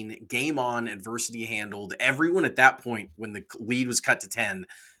 7-17, game on, adversity handled. Everyone at that point, when the lead was cut to 10,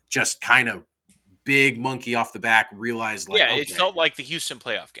 just kind of big monkey off the back realized, like, Yeah, it okay, felt like the Houston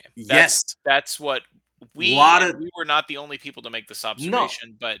playoff game. yes, That's what lot of we were not the only people to make this no,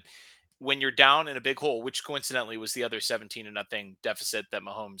 observation, but when you're down in a big hole, which coincidentally was the other 17 to nothing deficit that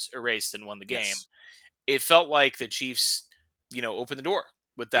Mahomes erased and won the game, yes, it felt like the Chiefs, opened the door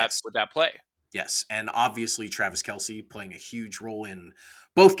with that yes. with that play. Yes, and obviously Travis Kelsey playing a huge role in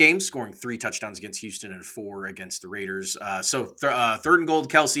both games, scoring 3 touchdowns against Houston and 4 against the Raiders. Third and goal,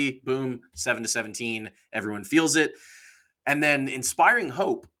 Kelsey, boom, 7-17. Everyone feels it. And then inspiring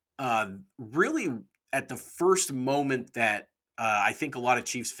hope, really at the first moment that I think a lot of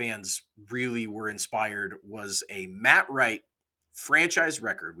Chiefs fans really were inspired was a Matt Wright franchise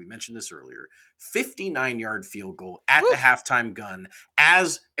record. We mentioned this earlier, 59-yard field goal at Woo! the halftime gun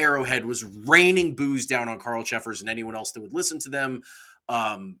as Arrowhead was raining booze down on Carl Cheffers and anyone else that would listen to them.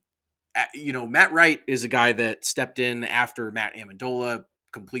 Um, Matt Wright is a guy that stepped in after Matt Amendola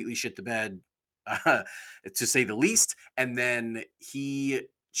completely shit the bed, uh, to say the least. And then he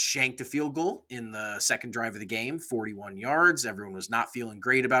shanked a field goal in the second drive of the game, 41 yards. Everyone was not feeling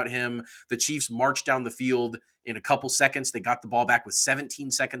great about him. The Chiefs marched down the field in a couple seconds. They got the ball back with 17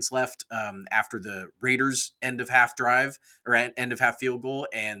 seconds left after the Raiders' end of half drive or end of half field goal,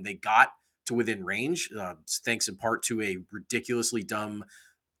 and they got to within range, thanks in part to a ridiculously dumb,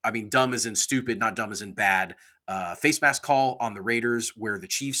 I mean, dumb as in stupid, not dumb as in bad, face mask call on the Raiders, where the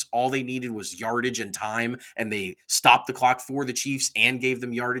Chiefs, all they needed was yardage and time, and they stopped the clock for the Chiefs and gave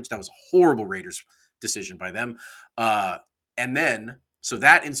them yardage. That was a horrible Raiders decision by them. And then, so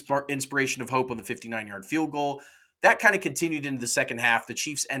that inspiration of hope on the 59-yard field goal, that kind of continued into the second half. The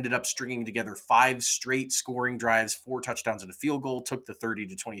Chiefs ended up stringing together 5 straight scoring drives, 4 touchdowns and a field goal, took the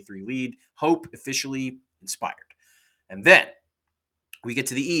 30-23 lead. Hope officially inspired. And then we get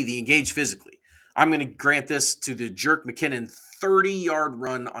to the engage physically. I'm going to grant this to the Jerk McKinnon 30-yard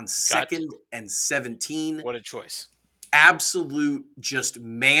run on second and 17. What a choice. Absolute just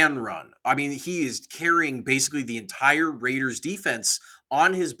man run. I mean, he is carrying basically the entire Raiders defense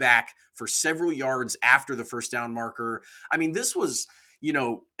on his back for several yards after the first down marker. I mean, this was,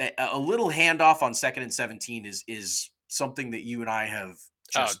 a little handoff on second and 17 is something that you and I have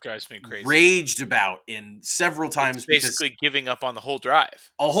It just drives me crazy. raged about in several times. It's basically giving up on the whole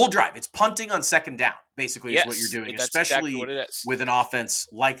drive. A whole drive. It's punting on second down, basically, is what you're doing, that's especially exactly what it is. with an offense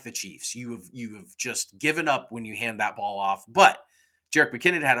like the Chiefs. You have just given up when you hand that ball off. But Jerick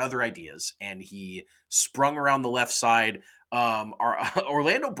McKinnon had other ideas, and he sprung around the left side.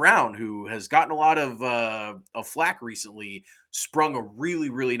 Orlando Brown, who has gotten a lot of flack recently, sprung a really,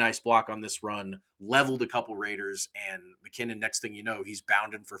 really nice block on this run, leveled a couple Raiders, and McKinnon, next thing you know, he's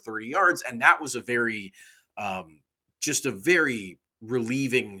bounding for 30 yards. And that was a very, just a very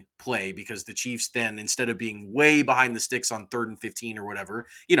relieving play, because the Chiefs then, instead of being way behind the sticks on 3rd and 15 or whatever,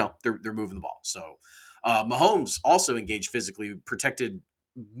 they're moving the ball. So Mahomes also engaged physically, protected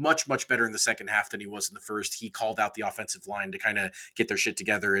much, much better in the second half than he was in the first. He called out the offensive line to kind of get their shit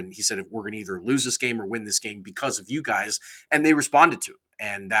together. And he said, if we're going to either lose this game or win this game because of you guys. And they responded to it.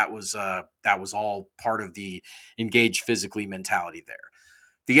 And that was all part of the engage physically mentality there.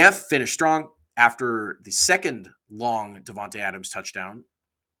 The F finished strong after the second long Davante Adams touchdown.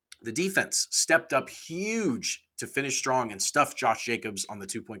 The defense stepped up huge to finish strong and stuff Josh Jacobs on the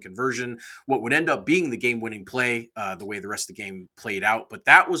 2-point conversion, what would end up being the game-winning play, the way the rest of the game played out. But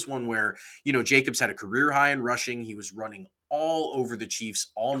that was one where, Jacobs had a career high in rushing. He was running all over the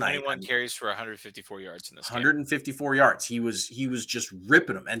Chiefs all night. 21 carries for 154 yards in this 154 yards. He was just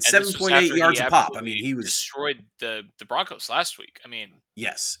ripping them. And this was 7.8 after yards he a pop. I absolutely mean, he was destroyed the Broncos last week. I mean,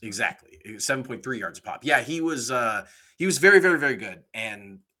 yes, exactly. 7.3 yards a pop. Yeah, he was very, very, very good.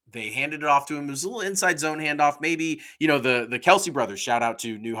 And they handed it off to him. It was a little inside zone handoff. Maybe, the Kelsey brothers, shout out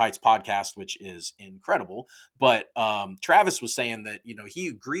to New Heights podcast, which is incredible. But Travis was saying that, he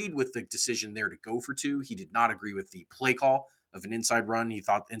agreed with the decision there to go for 2. He did not agree with the play call of an inside run. He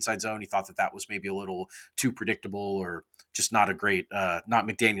thought inside zone. He thought that was maybe a little too predictable, or just not a great, not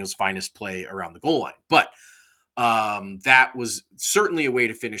McDaniel's finest play around the goal line. But that was certainly a way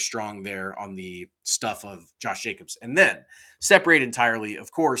to finish strong there on the stuff of Josh Jacobs. And then separate entirely,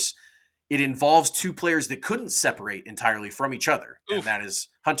 of course, it involves 2 players that couldn't separate entirely from each other. Oof. And that is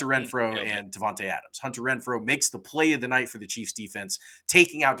Hunter Renfrow and Davante Adams. Hunter Renfrow makes the play of the night for the Chiefs defense,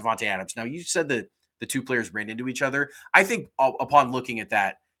 taking out Davante Adams. Now, you said that the 2 players ran into each other. I think upon looking at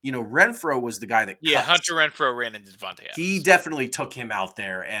that, Renfrow was the guy that cut. Hunter Renfrow ran into Davante Adams. He definitely took him out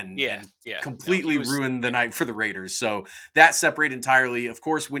there and completely ruined the night for the Raiders. So that separated entirely. Of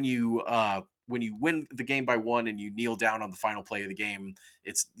course, when you win the game by 1 and you kneel down on the final play of the game,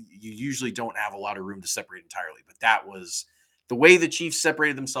 you usually don't have a lot of room to separate entirely. But that was the way the Chiefs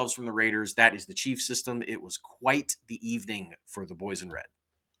separated themselves from the Raiders. That is the Chiefs system. It was quite the evening for the boys in red.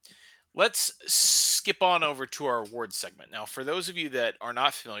 Let's skip on over to our awards segment. Now, for those of you that are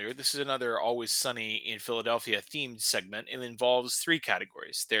not familiar, this is another Always Sunny in Philadelphia themed segment. It involves 3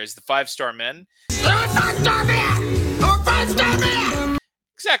 categories. There's the 5-star men.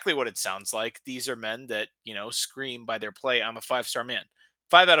 exactly what it sounds like. These are men that, scream by their play, I'm a 5-star man.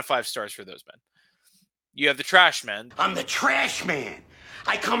 5 out of 5 stars for those men. You have the trash men. I'm the trash man.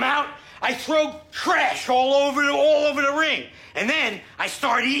 I come out, I throw trash all over the ring, and then I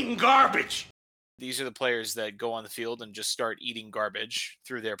start eating garbage. These are the players that go on the field and just start eating garbage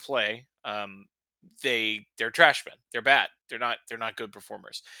through their play. They're trash men. They're bad. They're not good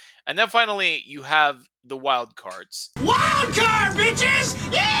performers. And then finally you have the wild cards. Wild card,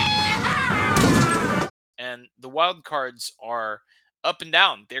 bitches! Yeah! And the wild cards are up and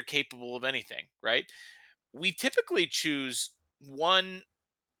down. They're capable of anything, right? We typically choose one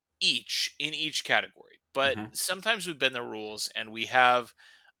each in each category, but Mhm. sometimes we bend the rules and we have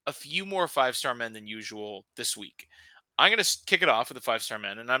a few more 5-star men than usual this week. I'm going to kick it off with the 5-star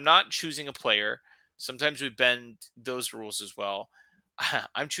men, and I'm not choosing a player. Sometimes we bend those rules as well.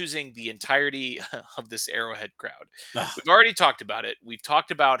 I'm choosing the entirety of this Arrowhead crowd. Ugh. We've already talked about it. We've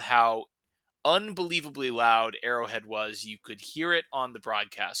talked about how unbelievably loud Arrowhead was. You could hear it on the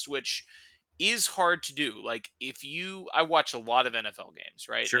broadcast, which is hard to do. Like, I watch a lot of NFL games,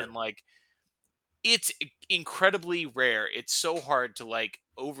 right? Sure. And like, it's incredibly rare. It's so hard to like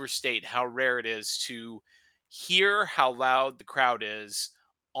overstate how rare it is to hear how loud the crowd is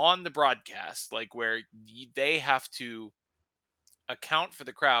on the broadcast, like where they have to account for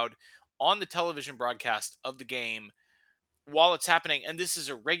the crowd on the television broadcast of the game while it's happening. And this is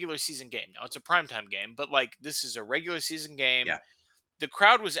a regular season game. Now it's a primetime game, but like this is a regular season game. Yeah. The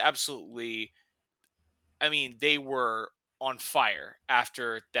crowd was absolutely, I mean, they were on fire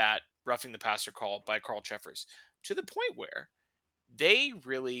after that roughing the passer call by Carl Jeffers, to the point where they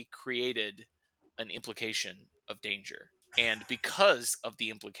really created an implication of danger. And because of the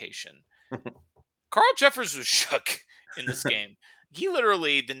implication, Carl Jeffers was shook in this game. He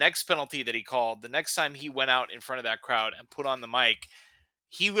literally, the next penalty that he called, the next time he went out in front of that crowd and put on the mic,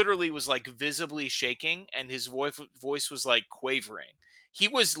 he literally was like visibly shaking and his voice was like quavering. He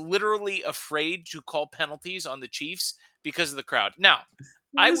was literally afraid to call penalties on the Chiefs because of the crowd. Now,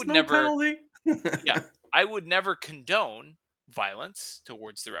 There I was would no never, penalty. yeah, I would never condone violence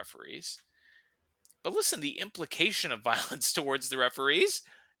towards the referees. But listen, the implication of violence towards the referees,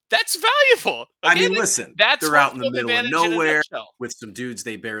 that's valuable. I Okay, mean, listen, that's they're home out in the field middle of advantage in a nowhere nutshell. with some dudes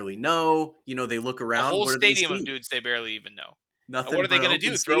they barely know. They look A around. whole What do they stadium of see? dudes they barely even know. And what Nothing are they but an going to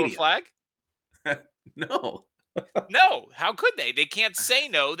open do? Throw a stadium. flag? No. No. How could they? They can't say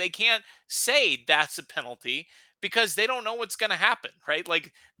no. They can't say that's a penalty because they don't know what's going to happen, right?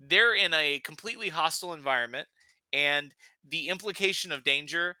 Like they're in a completely hostile environment and the implication of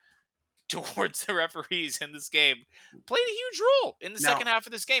danger towards the referees in this game played a huge role in the second Now, half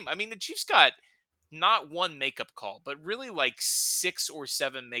of this game. I mean, the Chiefs got not one makeup call, but really like 6 or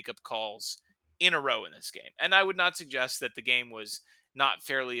 7 makeup calls in a row in this game. And I would not suggest that the game was not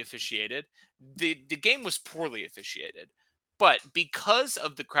fairly officiated. The game was poorly officiated. But because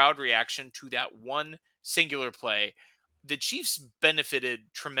of the crowd reaction to that one singular play, the Chiefs benefited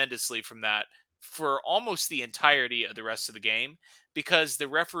tremendously from that for almost the entirety of the rest of the game because the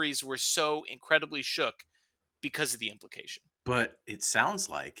referees were so incredibly shook because of the implication. but it sounds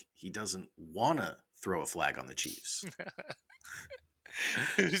like he doesn't want to throw a flag on the Chiefs.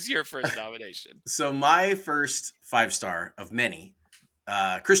 Who's your first nomination? So my first 5-star of many,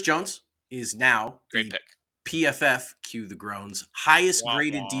 Chris Jones is now Great the pick. PFF, cue the groans, highest Wah,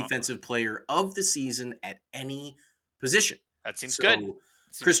 graded wah. defensive player of the season at any position. That seems good. So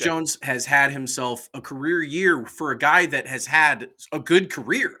Seems Chris good. Jones has had himself a career year for a guy that has had a good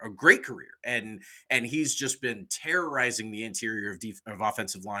career, a great career, and he's just been terrorizing the interior of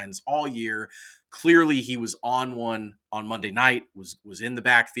offensive lines all year. Clearly, he was on one on Monday night, was in the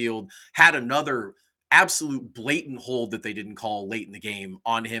backfield, had another absolute blatant hold that they didn't call late in the game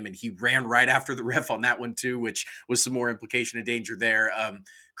on him, and he ran right after the ref on that one too, which was some more implication of danger there.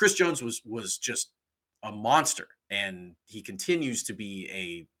 Chris Jones was just a monster, and he continues to be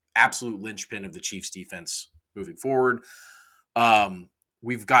a absolute linchpin of the Chiefs defense moving forward.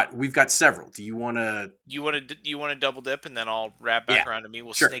 We've got several. Do you want to? You want to double dip and then I'll wrap Yeah, back around to me.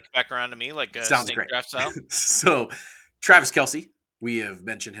 We'll sure. snake back around to me like a Sounds snake great. draft style. So, Travis Kelsey, we have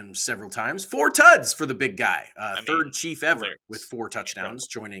mentioned him several times. 4 tuds for the big guy. I Third mean, Chief ever hilarious. with 4 touchdowns,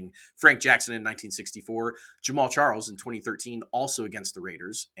 Incredible. joining Frank Jackson in 1964, Jamal Charles in 2013, also against the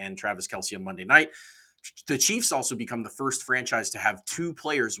Raiders, and Travis Kelsey on Monday night. The Chiefs also become the first franchise to have 2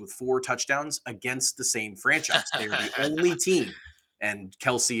 players with 4 touchdowns against the same franchise. They are the only team, and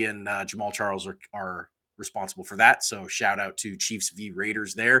Kelsey and Jamal Charles are responsible for that. So shout out to Chiefs v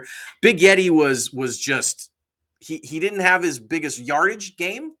Raiders there. Big Yeti was just he didn't have his biggest yardage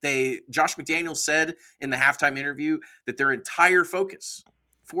game. Josh McDaniels said in the halftime interview that their entire focus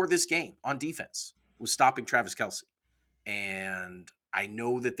for this game on defense was stopping Travis Kelce. And I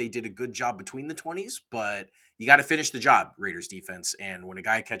know that they did a good job between the 20s, but you got to finish the job, Raiders defense. And when a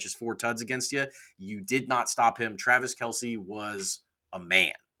guy catches 4 tuds against you, you did not stop him. Travis Kelce was a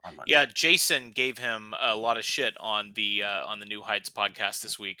man on Monday. Yeah, Jason gave him a lot of shit on the New Heights podcast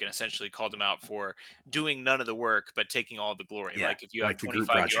this week, and essentially called him out for doing none of the work but taking all the glory. Yeah, Like if you like have the group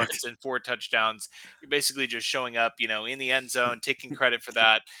 25 project. yards and 4 touchdowns, you're basically just showing up, in the end zone, taking credit for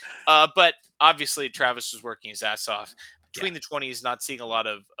that. But obviously, Travis was working his ass off between the 20s, not seeing a lot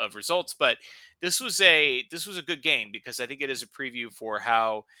of results. But this was a good game because I think it is a preview for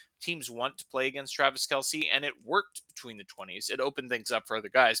how teams want to play against Travis Kelce, and it worked between the 20s. It opened things up for other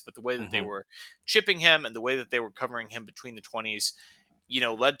guys, but the way that they were chipping him and the way that they were covering him between the 20s,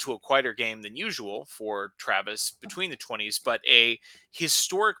 led to a quieter game than usual for Travis between the 20s, but a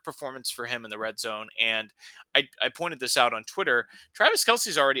historic performance for him in the red zone. And I pointed this out on Twitter. Travis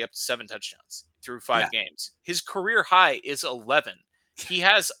Kelce's already up to 7 touchdowns through 5 games. His career high is 11. He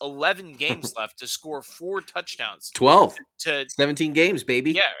has 11 games left to score 4 touchdowns. 12 to 17 games,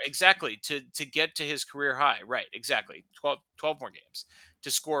 baby. Yeah, exactly. To get to his career high. Right, exactly. 12 more games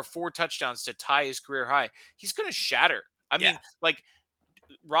to score 4 touchdowns to tie his career high. He's going to shatter. I mean, like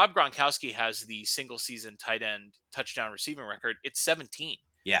Rob Gronkowski has the single season tight end touchdown receiving record. It's 17.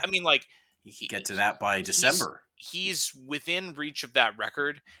 Yeah. I mean, like you can get to that by December. He's within reach of that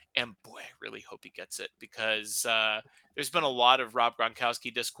record. And boy, I really hope he gets it because there's been a lot of Rob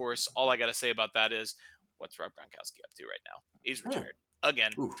Gronkowski discourse. All I got to say about that is, what's Rob Gronkowski up to right now? He's retired.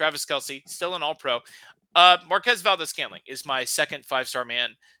 Again, Travis Kelce, still an all-pro. Marquez Valdez-Scantling is my second 5-star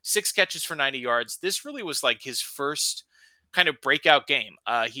man. 6 catches for 90 yards. This really was like his first kind of breakout game.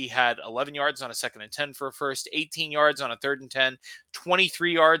 He had 11 yards on a 2nd and 10 for a first, 18 yards on a 3rd and 10,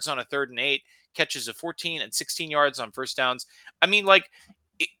 23 yards on a 3rd and 8, catches of 14 and 16 yards on first downs. I mean, like,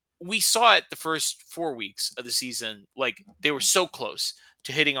 we saw it the first 4 weeks of the season. Like, they were so close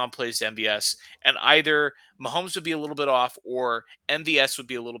to hitting on plays to MVS, and either Mahomes would be a little bit off or MVS would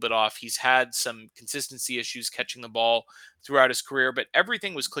be a little bit off. He's had some consistency issues catching the ball throughout his career, but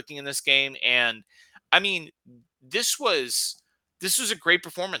everything was clicking in this game. And I mean, this was a great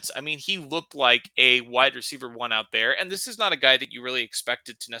performance. I mean, he looked like a wide receiver 1 out there, and this is not a guy that you really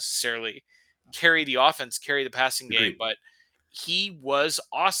expected to necessarily carry the offense, carry the passing game, but he was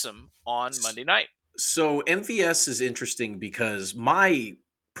awesome on Monday night. So MVS is interesting because my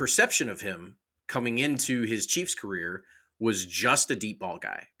perception of him coming into his Chiefs career was just a deep ball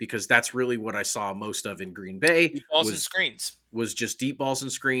guy, because that's really what I saw most of in Green Bay. Deep balls and screens. Was just deep balls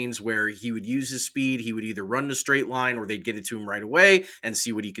and screens where he would use his speed. He would either run the straight line or they'd get it to him right away and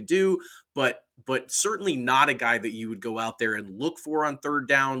see what he could do. But certainly not a guy that you would go out there and look for on 3rd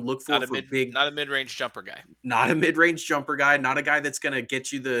down, look for big, not a mid-range jumper guy. Not a mid-range jumper guy, not a guy that's going to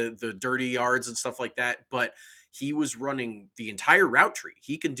get you the dirty yards and stuff like that. But he was running the entire route tree.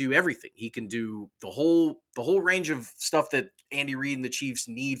 He can do everything. He can do the whole range of stuff that Andy Reid and the Chiefs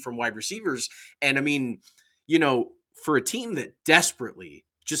need from wide receivers. And I mean, for a team that desperately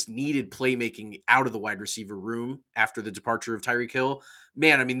just needed playmaking out of the wide receiver room after the departure of Tyreek Hill,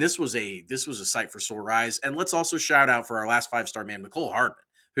 man, I mean, this was a sight for sore eyes. And let's also shout out for our last 5-star man, Mecole Hardman,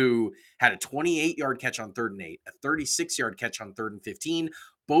 who had a 28-yard catch on 3rd and 8, a 36-yard catch on 3rd and 15.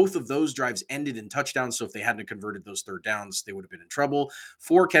 Both of those drives ended in touchdowns, so if they hadn't converted those 3rd downs, they would have been in trouble.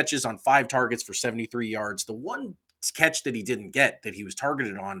 4 catches on 5 targets for 73 yards. The one catch that he didn't get, that he was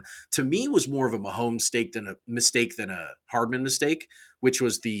targeted on, to me was more of a Mahomes mistake than a Hardman mistake, which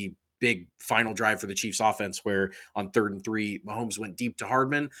was the big final drive for the Chiefs offense where on 3rd and 3, Mahomes went deep to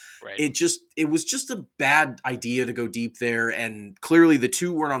Hardman. Right. It was just a bad idea to go deep there. And clearly the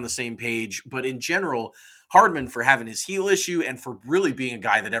two weren't on the same page, but in general, Hardman, for having his heel issue and for really being a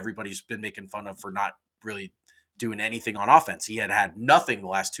guy that everybody's been making fun of for not really doing anything on offense. He had nothing the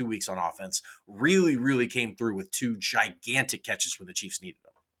last 2 weeks on offense. Really, really came through with 2 gigantic catches when the Chiefs needed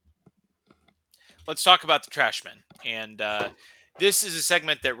them. Let's talk about the trash men. And this is a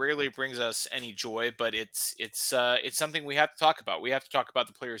segment that rarely brings us any joy, but it's something we have to talk about. We have to talk about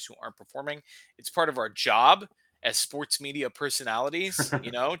the players who aren't performing. It's part of our job as sports media personalities,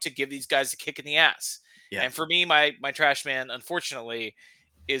 to give these guys a kick in the ass. Yeah. And for me, my trash man, unfortunately,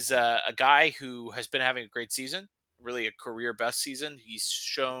 is a guy who has been having a great season, really a career best season. He's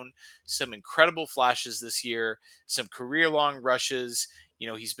shown some incredible flashes this year, some career-long rushes.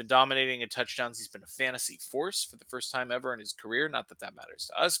 He's been dominating in touchdowns. He's been a fantasy force for the first time ever in his career. Not that that matters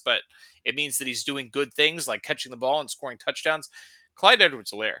to us, but it means that he's doing good things like catching the ball and scoring touchdowns. Clyde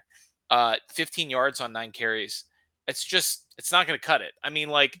Edwards-Helaire, 15 yards on 9 carries. It's not going to cut it. I mean,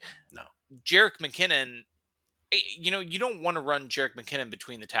 no. Jerick McKinnon You don't want to run Jerick McKinnon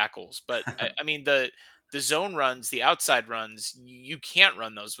between the tackles, but I mean the zone runs, the outside runs, you can't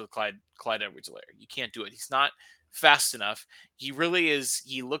run those with Clyde Edwards-Helaire. You can't do it. He's not fast enough. He really is.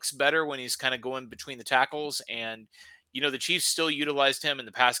 He looks better when he's kind of going between the tackles, and the Chiefs still utilized him in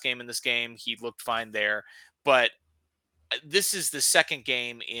the pass game in this game. He looked fine there, but this is the second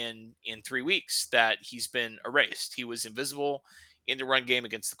game in 3 weeks that he's been erased. He was invisible in the run game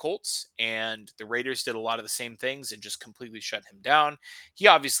against the Colts, and the Raiders did a lot of the same things and just completely shut him down. He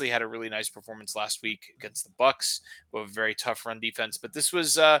obviously had a really nice performance last week against the Bucks, who have a very tough run defense. But this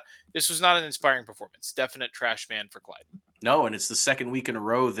was not an inspiring performance. Definite trash man for Clyde. No, and it's the second week in a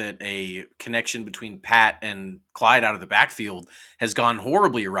row that a connection between Pat and Clyde out of the backfield has gone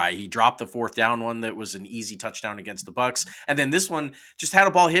horribly awry. He dropped the fourth down one that was an easy touchdown against the Bucks, and then this one just had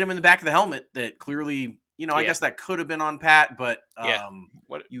a ball hit him in the back of the helmet that clearly, I Yeah, guess that could have been on Pat, but yeah,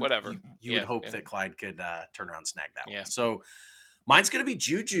 you whatever. you would Yeah, hope yeah, that Clyde could turn around and snag that yeah. one. So mine's gonna be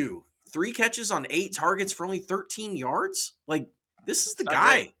Juju. 3 catches on 8 targets for only 13 yards. Like this is the Not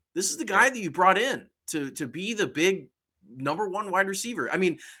great. guy. This is the Yeah. guy that you brought in to be the big number one wide receiver. I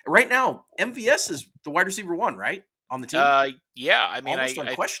mean, right now, MVS is the wide receiver one, right? On the team? Yeah. I mean, Almost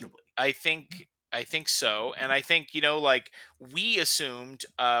unquestionably. I think so, and I think like we assumed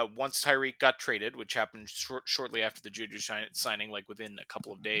once Tyreek got traded, which happened shortly after the Juju signing, like within a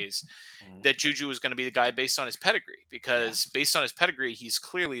couple of days, Mhm. that Juju was going to be the guy based on his pedigree. Yeah. Because based on his pedigree, he's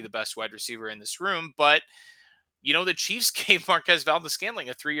clearly the best wide receiver in this room. But the Chiefs gave Marquez Valdez-Scantling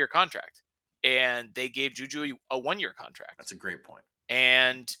a 3-year contract, and they gave Juju a 1-year contract, That's a great point.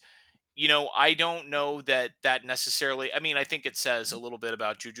 and I don't know that necessarily. I mean, I think it says a little bit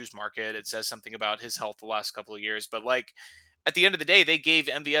about Juju's market. It says something about his health the last couple of years. But like at the end of the day, they gave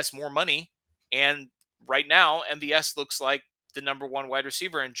MVS more money, and right now MVS looks like the number one wide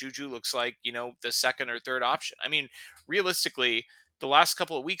receiver, and Juju looks like the second or third option. I mean, realistically, the last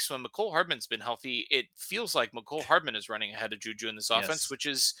couple of weeks when McCole Hardman's been healthy, it feels like McCole Hardman is running ahead of Juju in this offense, Yes. which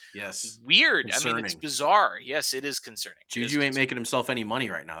is Yes. weird. I mean, it's Concerning. bizarre. Yes, it is concerning. It is Juju ain't making himself any money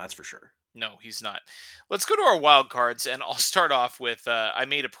right now, that's for sure. no, he's not. Let's go to our wild cards, and I'll start off with I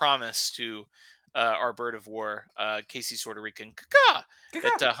made a promise to our bird of war, Casey Sorterican,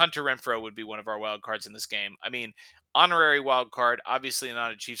 that Hunter Renfro would be one of our wild cards in this game. I mean, honorary wild card, obviously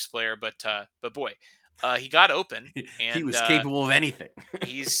not a Chiefs player, but boy, he got open, He and was capable of anything.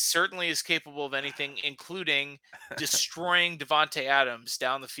 he certainly is capable of anything, including destroying Devonte Adams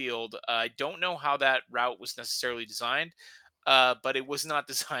down the field. I don't know how that route was necessarily designed, but it was not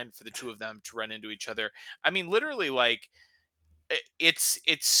designed for the two of them to run into each other. I mean, literally, like it's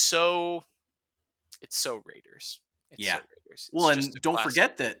so Raiders. It's so Yeah. Raiders. It's Well, just a and don't classic.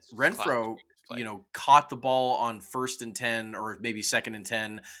 forget that It's just classic Renfro, Raiders play. caught the ball on 1st and 10 or maybe 2nd and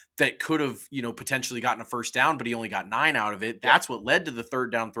 10 that could have, potentially gotten a first down, but he only got 9 out of it. Yeah. That's what led to the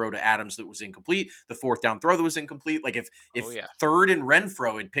third down throw to Adams that was incomplete, the fourth down throw that was incomplete. Like if Oh yeah. third and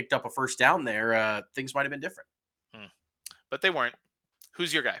Renfro had picked up a first down there, things might have been different. Hmm. But they weren't.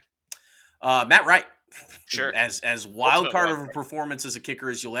 Who's your guy? Matt Wright, Sure. as wild Ultimate card wild of a card. performance as a kicker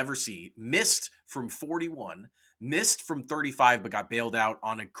as you'll ever see. Missed from 41, missed from 35, but got bailed out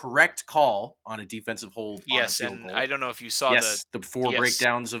on a correct call on a defensive hold on a Yes, field and I goal. don't know if you saw Yes, the four yes,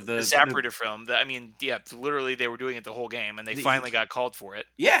 breakdowns of the the Zapruder film. I mean, yeah, literally they were doing it the whole game, and they the finally got called for it.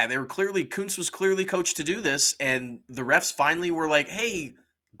 yeah, they were clearly Kuntz was clearly coached to do this, and the refs finally were like, "Hey,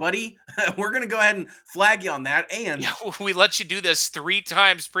 buddy, we're gonna go ahead and flag you on that." And Yeah, we let you do this 3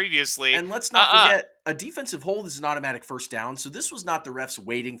 times previously. And let's not Uh-uh. forget, a defensive hold is an automatic first down. So this was not the refs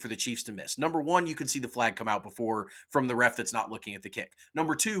waiting for the Chiefs to miss. Number one, you can see the flag come out before from the ref that's not looking at the kick.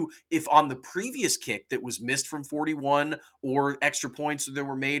 Number two, if on the previous kick that was missed from 41 or extra points that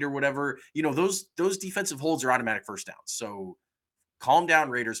were made or whatever, those defensive holds are automatic first downs. So calm down,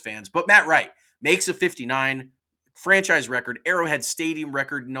 Raiders fans. But Matt Wright makes a 59 franchise record, Arrowhead Stadium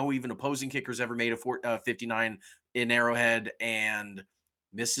record. No even opposing kickers ever made a 59 in Arrowhead, and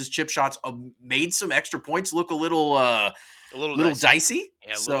misses chip shots. Made some extra points look a little A little little dicey. dicey. Yeah,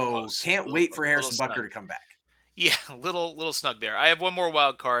 a little So close. can't Little wait close. for Little Harrison Butker snug. to come back. Yeah, little snug there. I have one more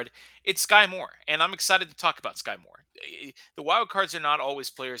wild card. It's Sky Moore, and I'm excited to talk about Sky Moore. The wild cards are not always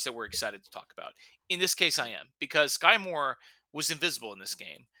players that we're excited to talk about. In this case, I am, because Sky Moore was invisible in this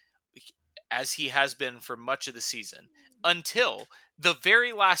game, as he has been for much of the season, until the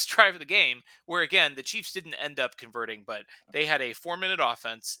very last drive of the game, where again the Chiefs didn't end up converting, but they had a 4-minute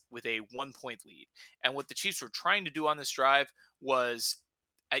offense with a 1 point lead, and what the Chiefs were trying to do on this drive was,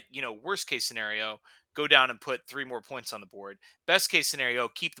 worst case scenario, go down and put 3 more points on the board. Best case scenario,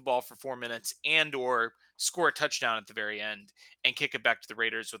 keep the ball for 4 minutes and or score a touchdown at the very end and kick it back to the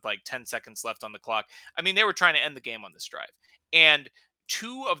Raiders with like 10 seconds left on the clock. I mean, they were trying to end the game on this drive. And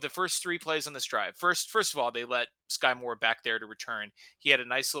two of the first 3 plays on this drive. First of all, they let Sky Moore back there to return. He had a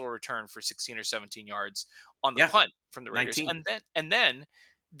nice little return for 16 or 17 yards on the Yeah, punt from the Raiders. 19. And then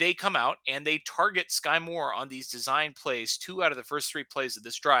they come out and they target Sky Moore on these design plays, 2 out of the first 3 plays of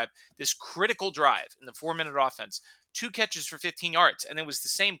this drive, this critical drive in the 4-minute offense. 2 catches for 15 yards. And it was the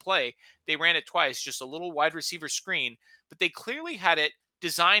same play. They ran it twice, just a little wide receiver screen, but they clearly had it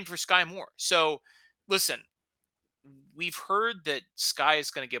designed for Sky Moore. So listen, we've heard that Sky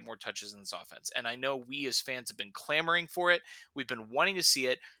is going to get more touches in this offense. And I know we as fans have been clamoring for it. We've been wanting to see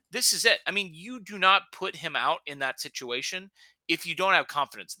it. This is it. I mean, you do not put him out in that situation if you don't have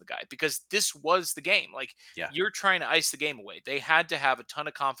confidence in the guy, because this was the game. Like, Yeah. you're trying to ice the game away. They had to have a ton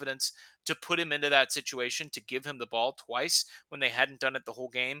of confidence to put him into that situation, to give him the ball twice when they hadn't done it the whole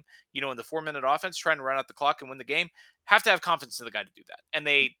game. In the 4-minute offense, trying to run out the clock and win the game, have to have confidence in the guy to do that. And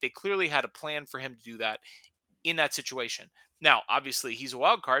they clearly had a plan for him to do that in that situation. Now, obviously, he's a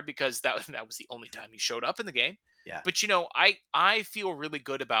wild card because that was the only time he showed up in the game. Yeah. But I feel really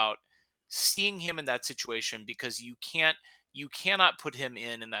good about seeing him in that situation, because you cannot put him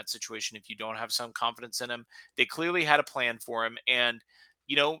in that situation if you don't have some confidence in him. They clearly had a plan for him, and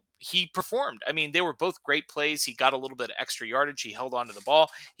he performed. I mean, they were both great plays. He got a little bit of extra yardage. He held on to the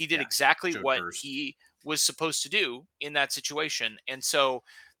ball. He did Yeah. exactly Showed what burst. he was supposed to do in that situation. And so,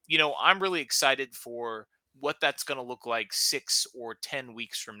 I'm really excited for what that's going to look like 6 or 10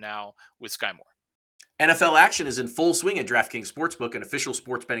 weeks from now with Sky Moore. NFL action is in full swing at DraftKings Sportsbook, an official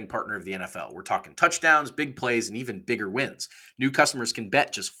sports betting partner of the NFL. We're talking touchdowns, big plays, and even bigger wins. New customers can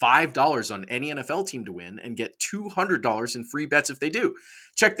bet just $5 on any NFL team to win and get $200 in free bets if they do.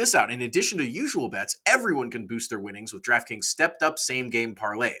 Check this out. In addition to usual bets, everyone can boost their winnings with DraftKings stepped up same game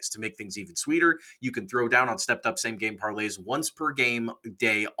parlays. To make things even sweeter, you can throw down on stepped up same game parlays once per game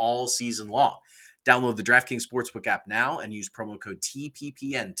day all season long. Download the DraftKings Sportsbook app now and use promo code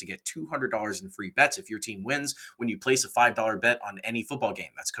TPPN to get $200 in free bets if your team wins when you place a $5 bet on any football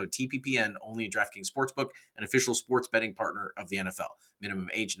game. That's code TPPN only in DraftKings Sportsbook, an official sports betting partner of the NFL. Minimum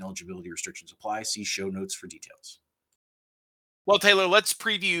age and eligibility restrictions apply. See show notes for details. Well, Taylor, let's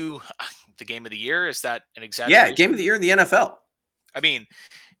preview the game of the year. Is that an Yeah, exaggeration? game of the year in the NFL. I mean,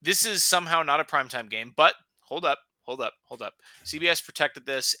 this is somehow not a primetime game, but hold up. CBS protected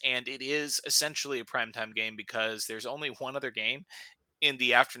this, and it is essentially a primetime game because there's only one other game in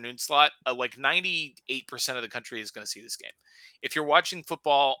the afternoon slot. Like 98% of the country is going to see this game. If you're watching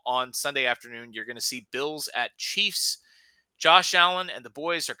football on Sunday afternoon, you're going to see Bills at Chiefs. Josh Allen and the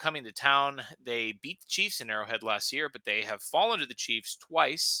boys are coming to town. They beat the Chiefs in Arrowhead last year, but they have fallen to the Chiefs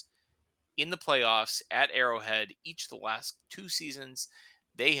twice in the playoffs at Arrowhead each of the last 2 seasons.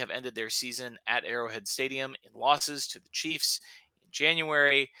 They have ended their season at Arrowhead Stadium in losses to the Chiefs in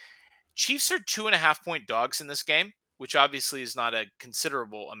January. Chiefs are 2.5-point dogs in this game, which obviously is not a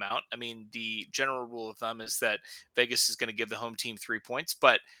considerable amount. I mean, the general rule of thumb is that Vegas is going to give the home team 3 points,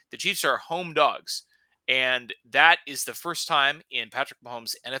 but the Chiefs are home dogs. And that is the first time in Patrick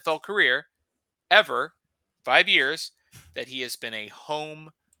Mahomes' NFL career ever, 5 years, that he has been a home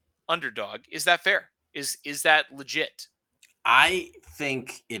underdog. Is that fair? Is that legit? I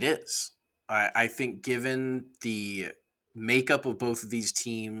think it is. I think given the makeup of both of these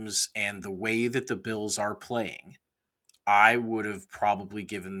teams and the way that the Bills are playing, I would have probably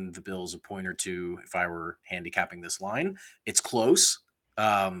given the Bills a point or two if I were handicapping this line. It's close,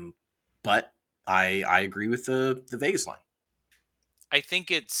 but I agree with the Vegas line. I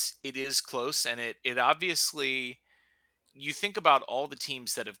think it is close, and it obviously, you think about all the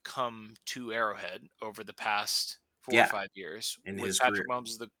teams that have come to Arrowhead over the past 4 or 5 years in with his Patrick career. Mahomes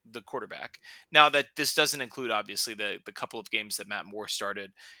as the quarterback. Now, that this doesn't include obviously the couple of games that Matt Moore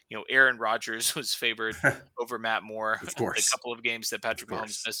started. Aaron Rodgers was favored over Matt Moore. Of The course. couple of games that Of Patrick Mahomes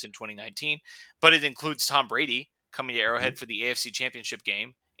course. missed in 2019, but it includes Tom Brady coming to Arrowhead Mhm. for the AFC Championship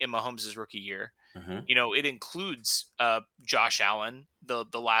game in Mahomes' rookie year. Mhm. It includes Josh Allen the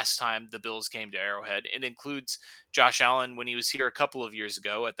last time the Bills came to Arrowhead. It includes Josh Allen when he was here a couple of years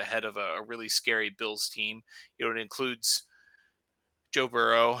ago at the head of a really scary Bills team. It includes Joe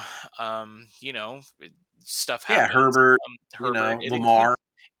Burrow. Stuff Yeah, happens. Herbert, Herbert. Lamar.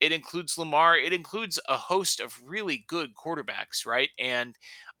 It includes Lamar. It includes a host of really good quarterbacks, right? And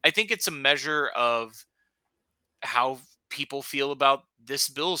I think it's a measure of how people feel about this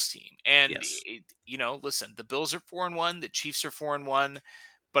Bills team. And Yes. listen, the Bills are 4-1, the Chiefs are 4-1,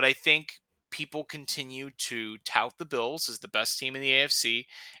 but I think people continue to tout the Bills as the best team in the AFC.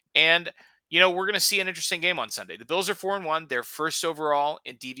 And we're going to see an interesting game on Sunday. The Bills are 4-1. They're first overall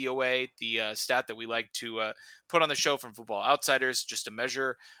in DVOA, the stat that we like to put on the show from Football Outsiders, just a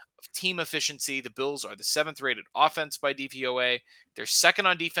measure of team efficiency. The Bills are the seventh rated offense by DVOA. They're second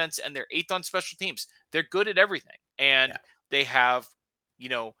on defense and they're eighth on special teams. They're good at everything. And Yeah. they have, you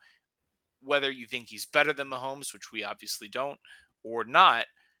know, whether you think he's better than Mahomes, which we obviously don't, or not,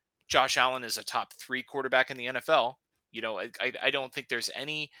 Josh Allen is a top 3 quarterback in the NFL. I don't think there's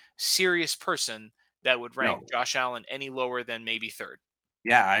any serious person that would rank No. Josh Allen any lower than maybe third.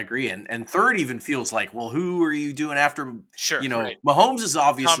 Yeah, I agree. And third even feels like, well, who are you doing after? Sure, right. Mahomes is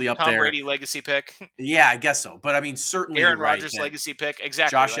obviously up Tom there. Brady legacy pick, Yeah, I guess so. But I mean, certainly you're Aaron right Rodgers that legacy pick.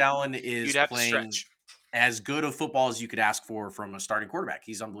 Exactly. Josh Like Allen is you'd have to playing stretch. as good of football as you could ask for from a starting quarterback.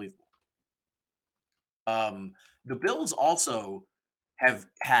 He's unbelievable. The Bills also have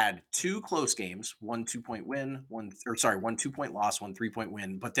had 2 close games, 1 2-point win, one 2-point loss, 1 3-point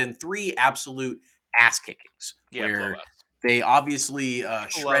win, but then 3 absolute ass kickings Yeah, where blowout. they obviously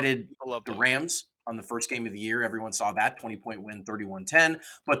shredded People love the blowout. Rams on the first game of the year. Everyone saw that 20-point win, 31-10.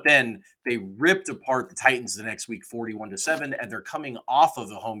 But then they ripped apart the Titans the next week, 41-7. And they're coming off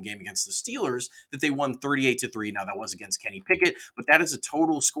of a home game against the Steelers that they won 38-3. Now, that was against Kenny Pickett, but that is a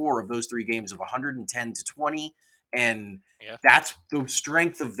total score of those 3 games of 110-20. And Yeah. that's the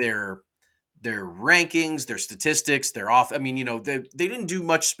strength of their rankings, their statistics, their off. I mean, they didn't do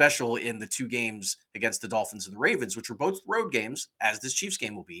much special in the 2 games against the Dolphins and the Ravens, which were both road games, as this Chiefs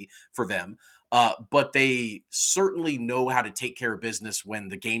game will be for them. But they certainly know how to take care of business when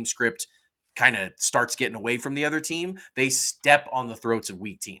the game script kind of starts getting away from the other team. They step on the throats of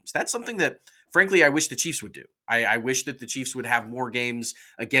weak teams. That's something that, frankly, I wish the Chiefs would do. I wish that the Chiefs would have more games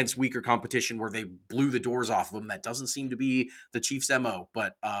against weaker competition where they blew the doors off of them. That doesn't seem to be the Chiefs' MO.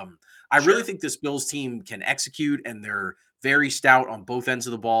 But I really Sure. think this Bills team can execute, and they're very stout on both ends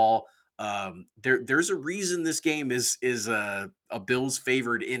of the ball. There's a reason this game is a Bills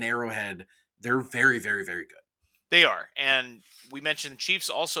favored in Arrowhead. They're very, very, very good. They are. And we mentioned Chiefs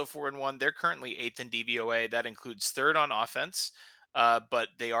also 4-1. They're currently eighth in DVOA. That includes third on offense. But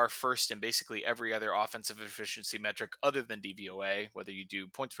they are first in basically every other offensive efficiency metric other than DVOA, whether you do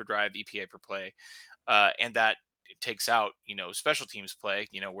points per drive, EPA per play, and that takes out, special teams play,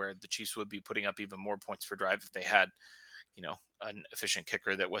 where the Chiefs would be putting up even more points per drive if they had, an efficient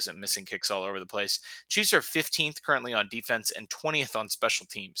kicker that wasn't missing kicks all over the place. Chiefs are 15th currently on defense and 20th on special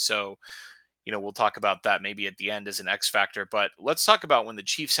teams. So, we'll talk about that maybe at the end as an X factor, but let's talk about when the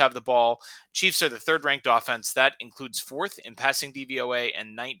Chiefs have the ball. Chiefs are the third ranked offense. That includes fourth in passing DVOA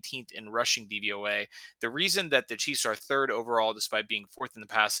and 19th in rushing DVOA. The reason that the Chiefs are third overall, despite being fourth in the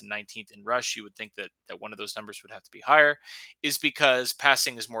pass and 19th in rush, you would think that one of those numbers would have to be higher, is because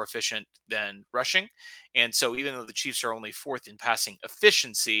passing is more efficient than rushing. And so even though the Chiefs are only fourth in passing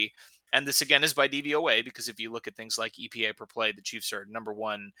efficiency, and this again is by DVOA, because if you look at things like EPA per play, the Chiefs are number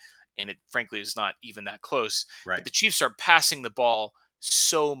one, and it frankly is not even that close. But Right. the Chiefs are passing the ball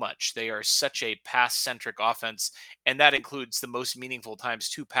so much. They are such a pass centric offense, and that includes the most meaningful times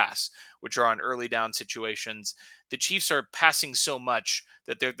to pass, which are on early down situations. The Chiefs are passing so much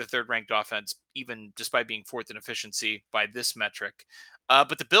that they're the third ranked offense, even despite being fourth in efficiency by this metric.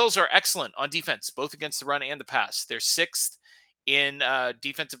 But the Bills are excellent on defense, both against the run and the pass. They're sixth in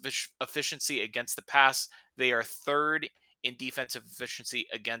defensive efficiency against the pass. They are third in defensive efficiency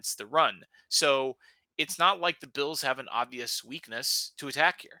against the run. So it's not like the Bills have an obvious weakness to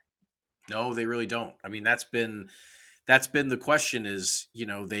attack here. No, they really don't. I mean, that's been the question is,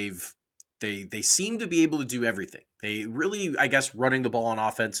 they seem to be able to do everything. They really, I guess, running the ball on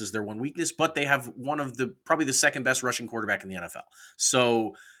offense is their one weakness, but they have one of the probably the second best rushing quarterback in the NFL.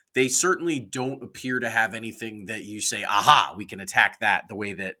 So they certainly don't appear to have anything that you say, aha, we can attack that the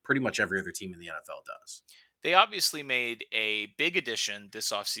way that pretty much every other team in the NFL does. They obviously made a big addition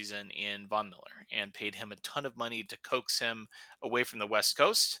this offseason in Von Miller and paid him a ton of money to coax him away from the West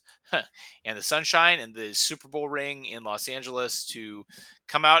Coast and the sunshine and the Super Bowl ring in Los Angeles to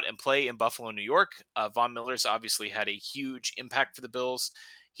come out and play in Buffalo, New York. Von Miller's obviously had a huge impact for the Bills.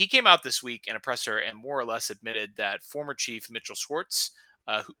 He came out this week in a presser and more or less admitted that former Chief Mitchell Schwartz,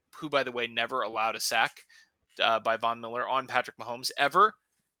 who by the way, never allowed a sack by Von Miller on Patrick Mahomes ever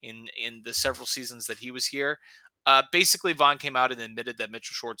in the several seasons that he was here. Basically, Von came out and admitted that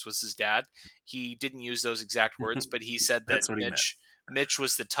Mitchell Schwartz was his dad. He didn't use those exact words, but he said that That's what he meant. Mitch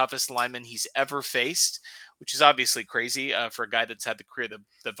was the toughest lineman he's ever faced, which is obviously crazy for a guy that's had the career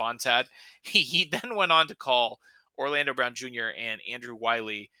that Von's had. He then went on to call Orlando Brown Jr. and Andrew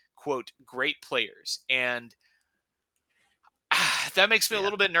Wiley, quote, great players. And that makes me a Yeah.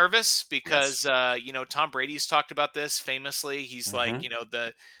 little bit nervous Yes. because Tom Brady's talked about this famously. He's like,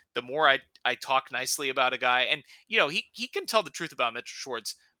 Mhm. the more I talk nicely about a guy, and he can tell the truth about Mitchell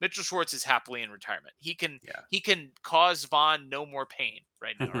Schwartz. Mitchell Schwartz is happily in retirement. Yeah. He can cause Vaughn no more pain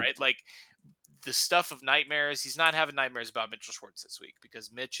right now, right? Like the stuff of nightmares. He's not having nightmares about Mitchell Schwartz this week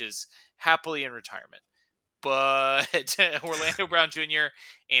because Mitch is happily in retirement. But Orlando Brown Jr.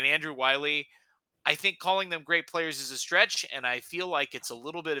 and Andrew Wiley, I think calling them great players is a stretch, and I feel like it's a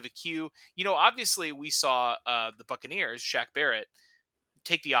little bit of a cue. Obviously, we saw the Buccaneers, Shaq Barrett,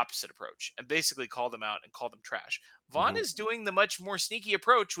 take the opposite approach and basically call them out and call them trash. Vaughn Mhm. is doing the much more sneaky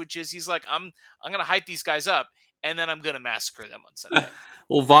approach, which is he's like, I'm gonna hype these guys up and then I'm gonna massacre them on Sunday.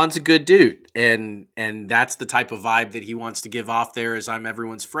 Well, Vaughn's a good dude, and that's the type of vibe that he wants to give off there is I'm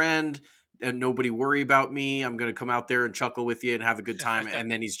everyone's friend and nobody worry about me. I'm going to come out there and chuckle with you and have a good time, and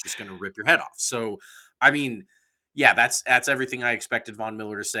then he's just going to rip your head off. So, I mean, yeah, that's everything I expected Von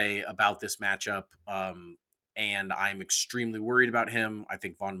Miller to say about this matchup. And I'm extremely worried about him. I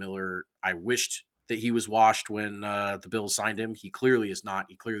think Von Miller, I wished that he was washed when the Bills signed him. He clearly is not.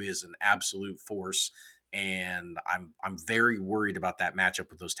 He clearly is an absolute force, and I'm very worried about that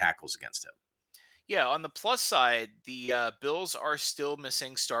matchup with those tackles against him. Yeah, on the plus side, the Bills are still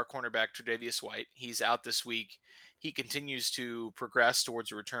missing star cornerback Tre'Davious White. He's out this week. He continues to progress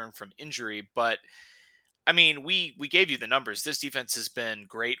towards a return from injury, but I mean, we gave you the numbers. This defense has been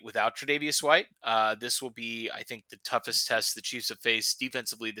great without Tre'Davious White. This will be, I think, the toughest test the Chiefs have faced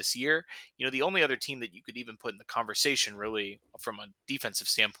defensively this year. The only other team that you could even put in the conversation, really, from a defensive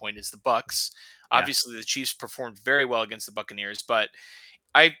standpoint, is the Bucks. Yeah. Obviously, the Chiefs performed very well against the Buccaneers, but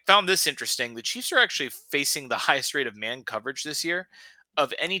I found this interesting. The Chiefs are actually facing the highest rate of man coverage this year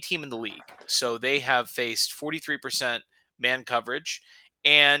of any team in the league. So they have faced 43% man coverage,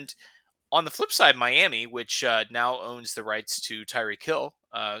 and on the flip side, Miami, which now owns the rights to Tyreek Hill,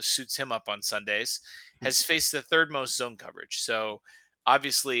 suits him up on Sundays, has faced the third most zone coverage. So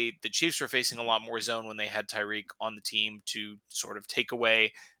obviously, the Chiefs were facing a lot more zone when they had Tyreek on the team to sort of take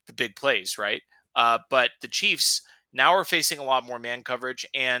away the big plays, right? But the Chiefs now are facing a lot more man coverage,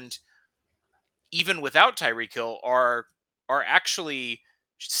 and even without Tyreek Hill, are actually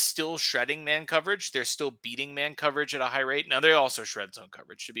still shredding man coverage. They're still beating man coverage at a high rate. Now they also shred zone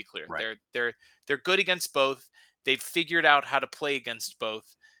coverage, to be clear. Right. They're good against both. They've figured out how to play against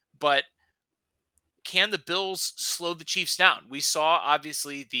both. But can the Bills slow the Chiefs down? We saw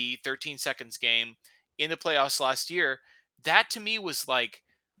obviously the 13 seconds game in the playoffs last year. That to me was like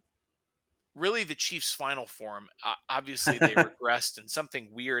really the Chiefs' final form. Obviously, they regressed, and something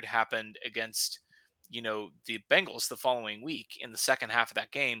weird happened against the Bengals the following week in the second half of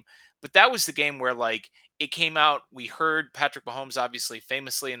that game. But that was the game where like it came out. We heard Patrick Mahomes obviously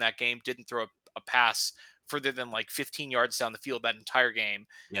famously in that game didn't throw a pass further than like 15 yards down the field that entire game,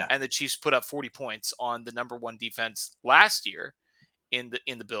 Yeah. and the Chiefs put up 40 points on the number one defense last year in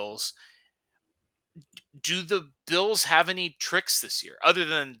the Bills. Do the Bills have any tricks this year other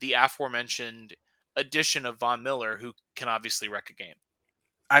than the aforementioned addition of Von Miller, who can obviously wreck a game?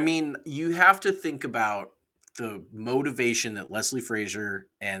 I mean, you have to think about the motivation that Leslie Frazier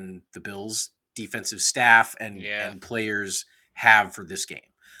and the Bills defensive staff and Yeah, players have for this game.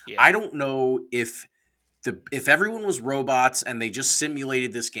 yeah, I don't know if everyone was robots and they just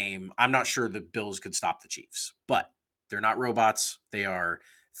simulated this game, I'm not sure the Bills could stop the Chiefs. But they're not robots. They are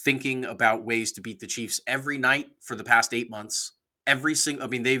thinking about ways to beat the Chiefs every night for the past 8 months. Every single I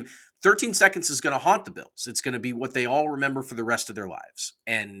mean, they've 13 seconds is going to haunt the Bills. It's going to be what they all remember for the rest of their lives.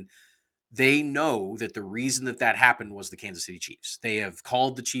 And they know that the reason that that happened was the Kansas City Chiefs. They have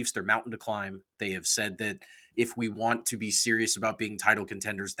called the Chiefs their mountain to climb. They have said that if we want to be serious about being title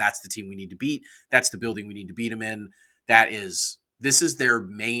contenders, that's the team we need to beat. That's the building we need to beat them in. This is their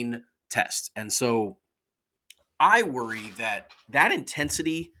main test. And so I worry that that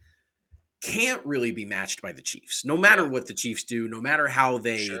intensity can't really be matched by the Chiefs. No matter yeah, what the Chiefs do, no matter how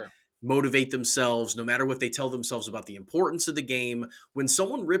they sure. motivate themselves, no matter what they tell themselves about the importance of the game, when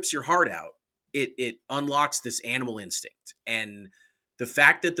someone rips your heart out, it unlocks this animal instinct. And the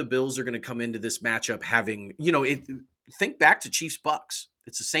fact that the Bills are going to come into this matchup having, think back to Chiefs Bucks.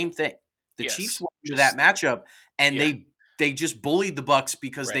 It's the same thing. The Chiefs Yes, went into that just matchup and yeah, they just bullied the Bucks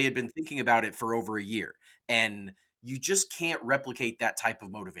because they right. had been thinking about it for over a year. And you just can't replicate that type of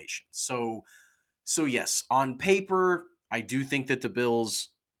motivation. So yes, on paper, I do think that the Bills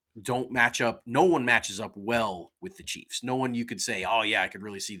don't match up. No one matches up well with the Chiefs. No one you could say, "Oh yeah, I could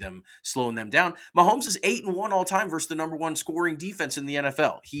really see them slowing them down." Mahomes is 8-1 all time versus the number one scoring defense in the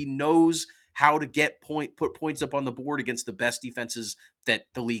NFL. He knows how to put points up on the board against the best defenses that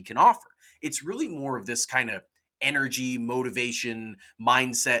the league can offer. It's really more of this kind of energy, motivation,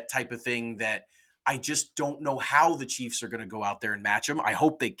 mindset type of thing that I just don't know how the Chiefs are going to go out there and match them. I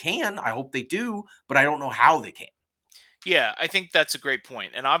hope they can. I hope they do, but I don't know how they can. Yeah, I think that's a great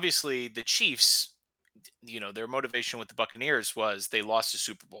point. And obviously, the Chiefs, their motivation with the Buccaneers was they lost the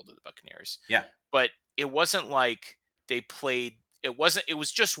Super Bowl to the Buccaneers. Yeah. But it wasn't like they played, it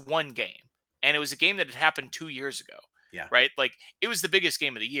was just one game. And it was a game that had happened 2 years ago. Yeah. Right. Like it was the biggest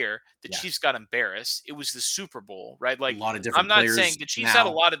game of the year. The Yeah. Chiefs got embarrassed. It was the Super Bowl. Right. A Like lot of I'm different not saying players the Chiefs had a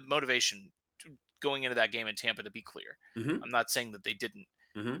now. lot of motivation going into that game in Tampa, to be clear. Mhm. I'm not saying that they didn't.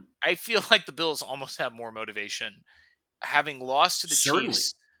 Mhm. I feel like the Bills almost have more motivation having lost to the Certainly.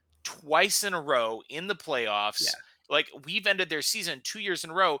 Chiefs twice in a row in the playoffs. Yeah. Like we've ended their season 2 years in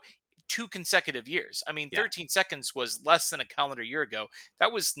a row, 2 consecutive years. I mean, Yeah. 13 seconds was less than a calendar year ago.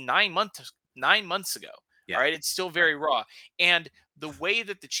 That was 9 months ago. Yeah. All right. It's still very raw. And the way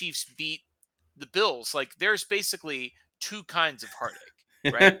that the Chiefs beat the Bills, like there's basically two kinds of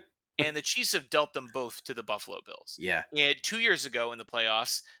heartache, right? And the Chiefs have dealt them both to the Buffalo Bills. Yeah. And 2 years ago in the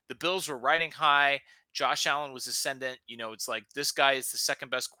playoffs, the Bills were riding high. Josh Allen was ascendant. It's like this guy is the second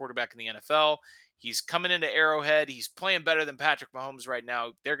best quarterback in the NFL. He's coming into Arrowhead. He's playing better than Patrick Mahomes right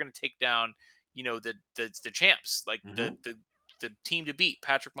now. They're going to take down, the champs, like Mhm. the team to beat,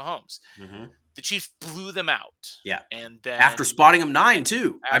 Patrick Mahomes. Mhm. The Chiefs blew them out. Yeah. And then After spotting them 9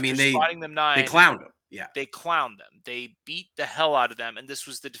 too. I after mean, spotting them they 9, clowned them. Yeah. they clowned them. They beat the hell out of them. And this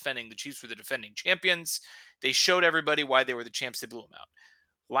was the Chiefs were the defending champions. They showed everybody why they were the champs. They blew them out.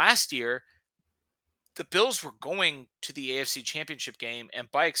 Last year, the Bills were going to the AFC Championship game and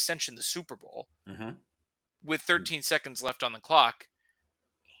by extension the Super Bowl Mhm. with 13 seconds left on the clock.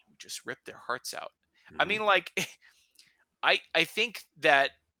 Just ripped their hearts out. I Mhm. mean, like, I think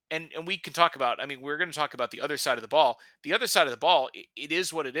that, and we can talk about, I mean, we're going to talk about the other side of the ball. The other side of the ball, it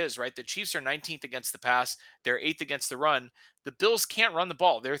is what it is, right? The Chiefs are 19th against the pass. They're 8th against the run. The Bills can't run the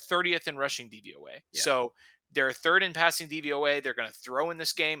ball. They're 30th in rushing DVOA. Yeah. So they're third in passing DVOA. They're going to throw in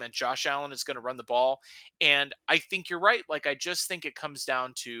this game, and Josh Allen is going to run the ball. And I think you're right. Like, I just think it comes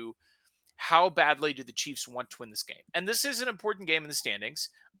down to how badly do the Chiefs want to win this game? And this is an important game in the standings.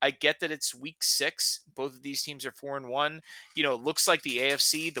 I get that it's week 6. Both of these teams are 4-1. It looks like the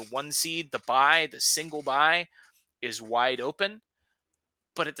AFC, the 1 seed, the bye, the single bye is wide open.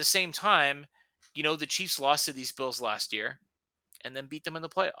 But at the same time, the Chiefs lost to these Bills last year and then beat them in the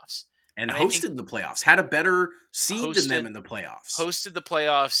playoffs. And I think hosted the playoffs. Had a better seed than them in the playoffs. hosted the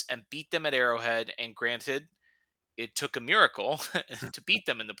playoffs and beat them at Arrowhead. And granted, it took a miracle to beat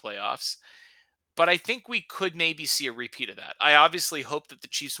them in the playoffs. But I think we could maybe see a repeat of that. I obviously hope that the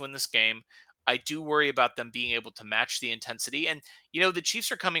Chiefs win this game. I do worry about them being able to match the intensity. And, the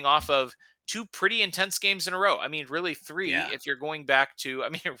Chiefs are coming off of 2 pretty intense games in a row. I mean, really 3 Yeah. if you're going back to, I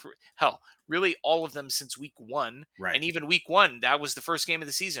mean, hell, really all of them since week 1. Right. And even week 1, that was the first game of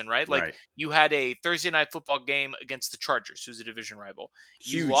the season, right? Like Right. you had a Thursday night football game against the Chargers, who's a division rival.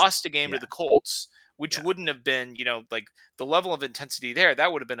 You Huge. lost a game Yeah. to the Colts, which Yeah. wouldn't have been, like the level of intensity there,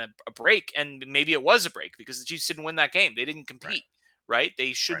 that would have been a break. And maybe it was a break because the Chiefs didn't win that game. They didn't compete, right?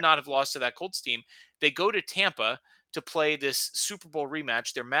 They should Right. not have lost to that Colts team. They go to Tampa to play this Super Bowl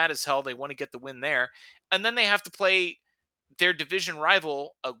rematch. They're mad as hell. They want to get the win there. And then they have to play their division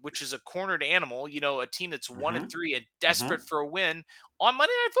rival, which is a cornered animal, a team that's 1-3 and desperate for a win on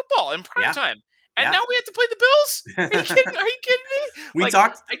Monday Night Football in prime Yeah. time. And Yeah. now we have to play the Bills? Are you kidding me? We Like,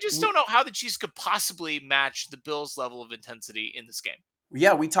 talked. I just don't know how the Chiefs could possibly match the Bills' level of intensity in this game.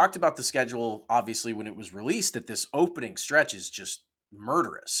 Yeah, we talked about the schedule obviously when it was released that this opening stretch is just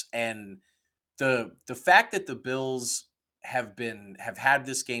murderous. And the fact that the Bills have had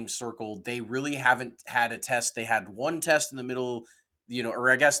this game circled, they really haven't had a test. They had one test in the middle, or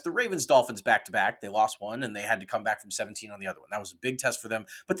I guess the Ravens Dolphins back to back. They lost one and they had to come back from 17 on the other one. That was a big test for them.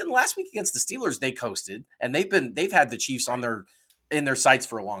 But then last week against the Steelers, they coasted and they've had the Chiefs on in their sights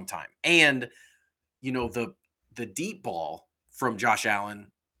for a long time. And the deep ball from Josh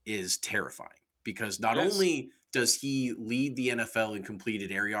Allen is terrifying because not Yes. only does he lead the NFL in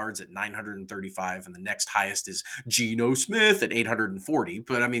completed air yards at 935, and the next highest is Geno Smith at 840.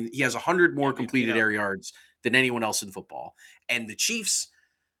 But I mean, he has 100 more completed air yards than anyone else in football. And the Chiefs,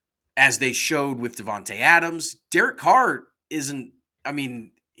 as they showed with Devontae Adams, Derek Carr isn't. I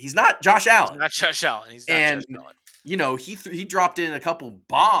mean, he's not Josh Allen. He's not Josh Allen. He's not And Josh Allen. he dropped in a couple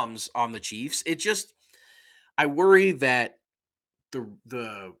bombs on the Chiefs. I worry that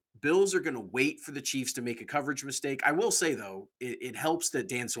the Bills are going to wait for the Chiefs to make a coverage mistake. I will say, though, it helps that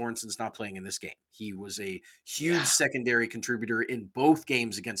Dan Sorensen's not playing in this game. He was a huge secondary contributor in both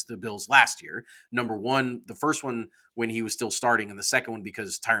games against the Bills last year. Number one, the first one when he was still starting, and the second one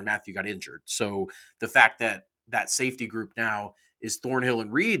because Tyrann Mathieu got injured. So the fact that that safety group now is Thornhill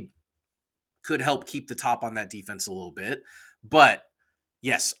and Reed could help keep the top on that defense a little bit. But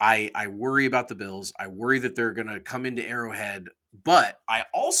yes, I worry about the Bills. I worry that they're going to come into Arrowhead, but I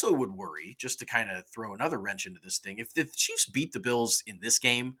also would worry, just to kind of throw another wrench into this thing, if the Chiefs beat the Bills in this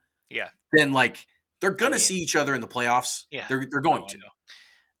game, Yeah. then like they're I going to mean, see each other in the playoffs. yeah. They're No, going I to. know.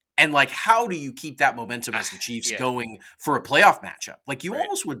 And like, how do you keep that momentum as the Chiefs Yeah. going for a playoff matchup? Like, you Right.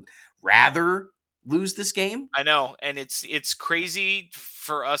 almost would rather lose this game. I know, and it's crazy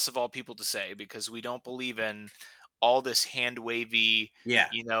for us of all people to say because we don't believe in all this hand wavy, Yeah,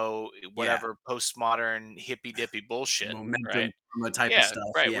 yeah, whatever postmodern hippy dippy bullshit, momentum right? type of Yeah, stuff.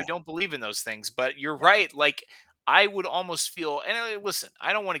 right. Yeah, We don't believe in those things, but you're yeah, right. Like I would almost feel, and listen,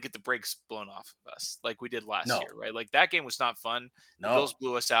 I don't want to get the brakes blown off of us like we did last no, year, right? Like that game was not fun. The Bills no,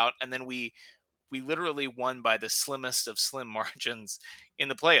 blew us out, and then we literally won by the slimmest of slim margins in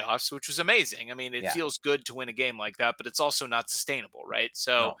the playoffs, which was amazing. I mean, it yeah, feels good to win a game like that, but it's also not sustainable, right?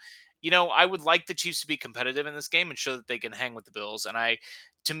 So, no, I would like the Chiefs to be competitive in this game and show that they can hang with the Bills. And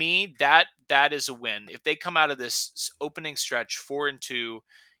to me, that is a win. If they come out of this opening stretch 4-2,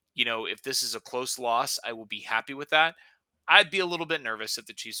 if this is a close loss, I will be happy with that. I'd be a little bit nervous if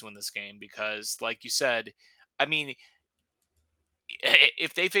the Chiefs win this game because, like you said, I mean,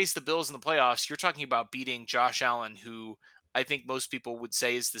 if they face the Bills in the playoffs, you're talking about beating Josh Allen, who I think most people would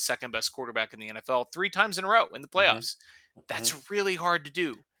say is the second best quarterback in the NFL 3 times in a row in the hmm playoffs. hmm That's really hard to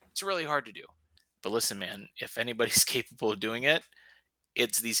do. It's really hard to do. But listen, man, if anybody's capable of doing it,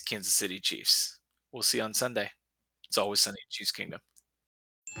 it's these Kansas City Chiefs. We'll see on Sunday. It's always Sunday in Chiefs Kingdom.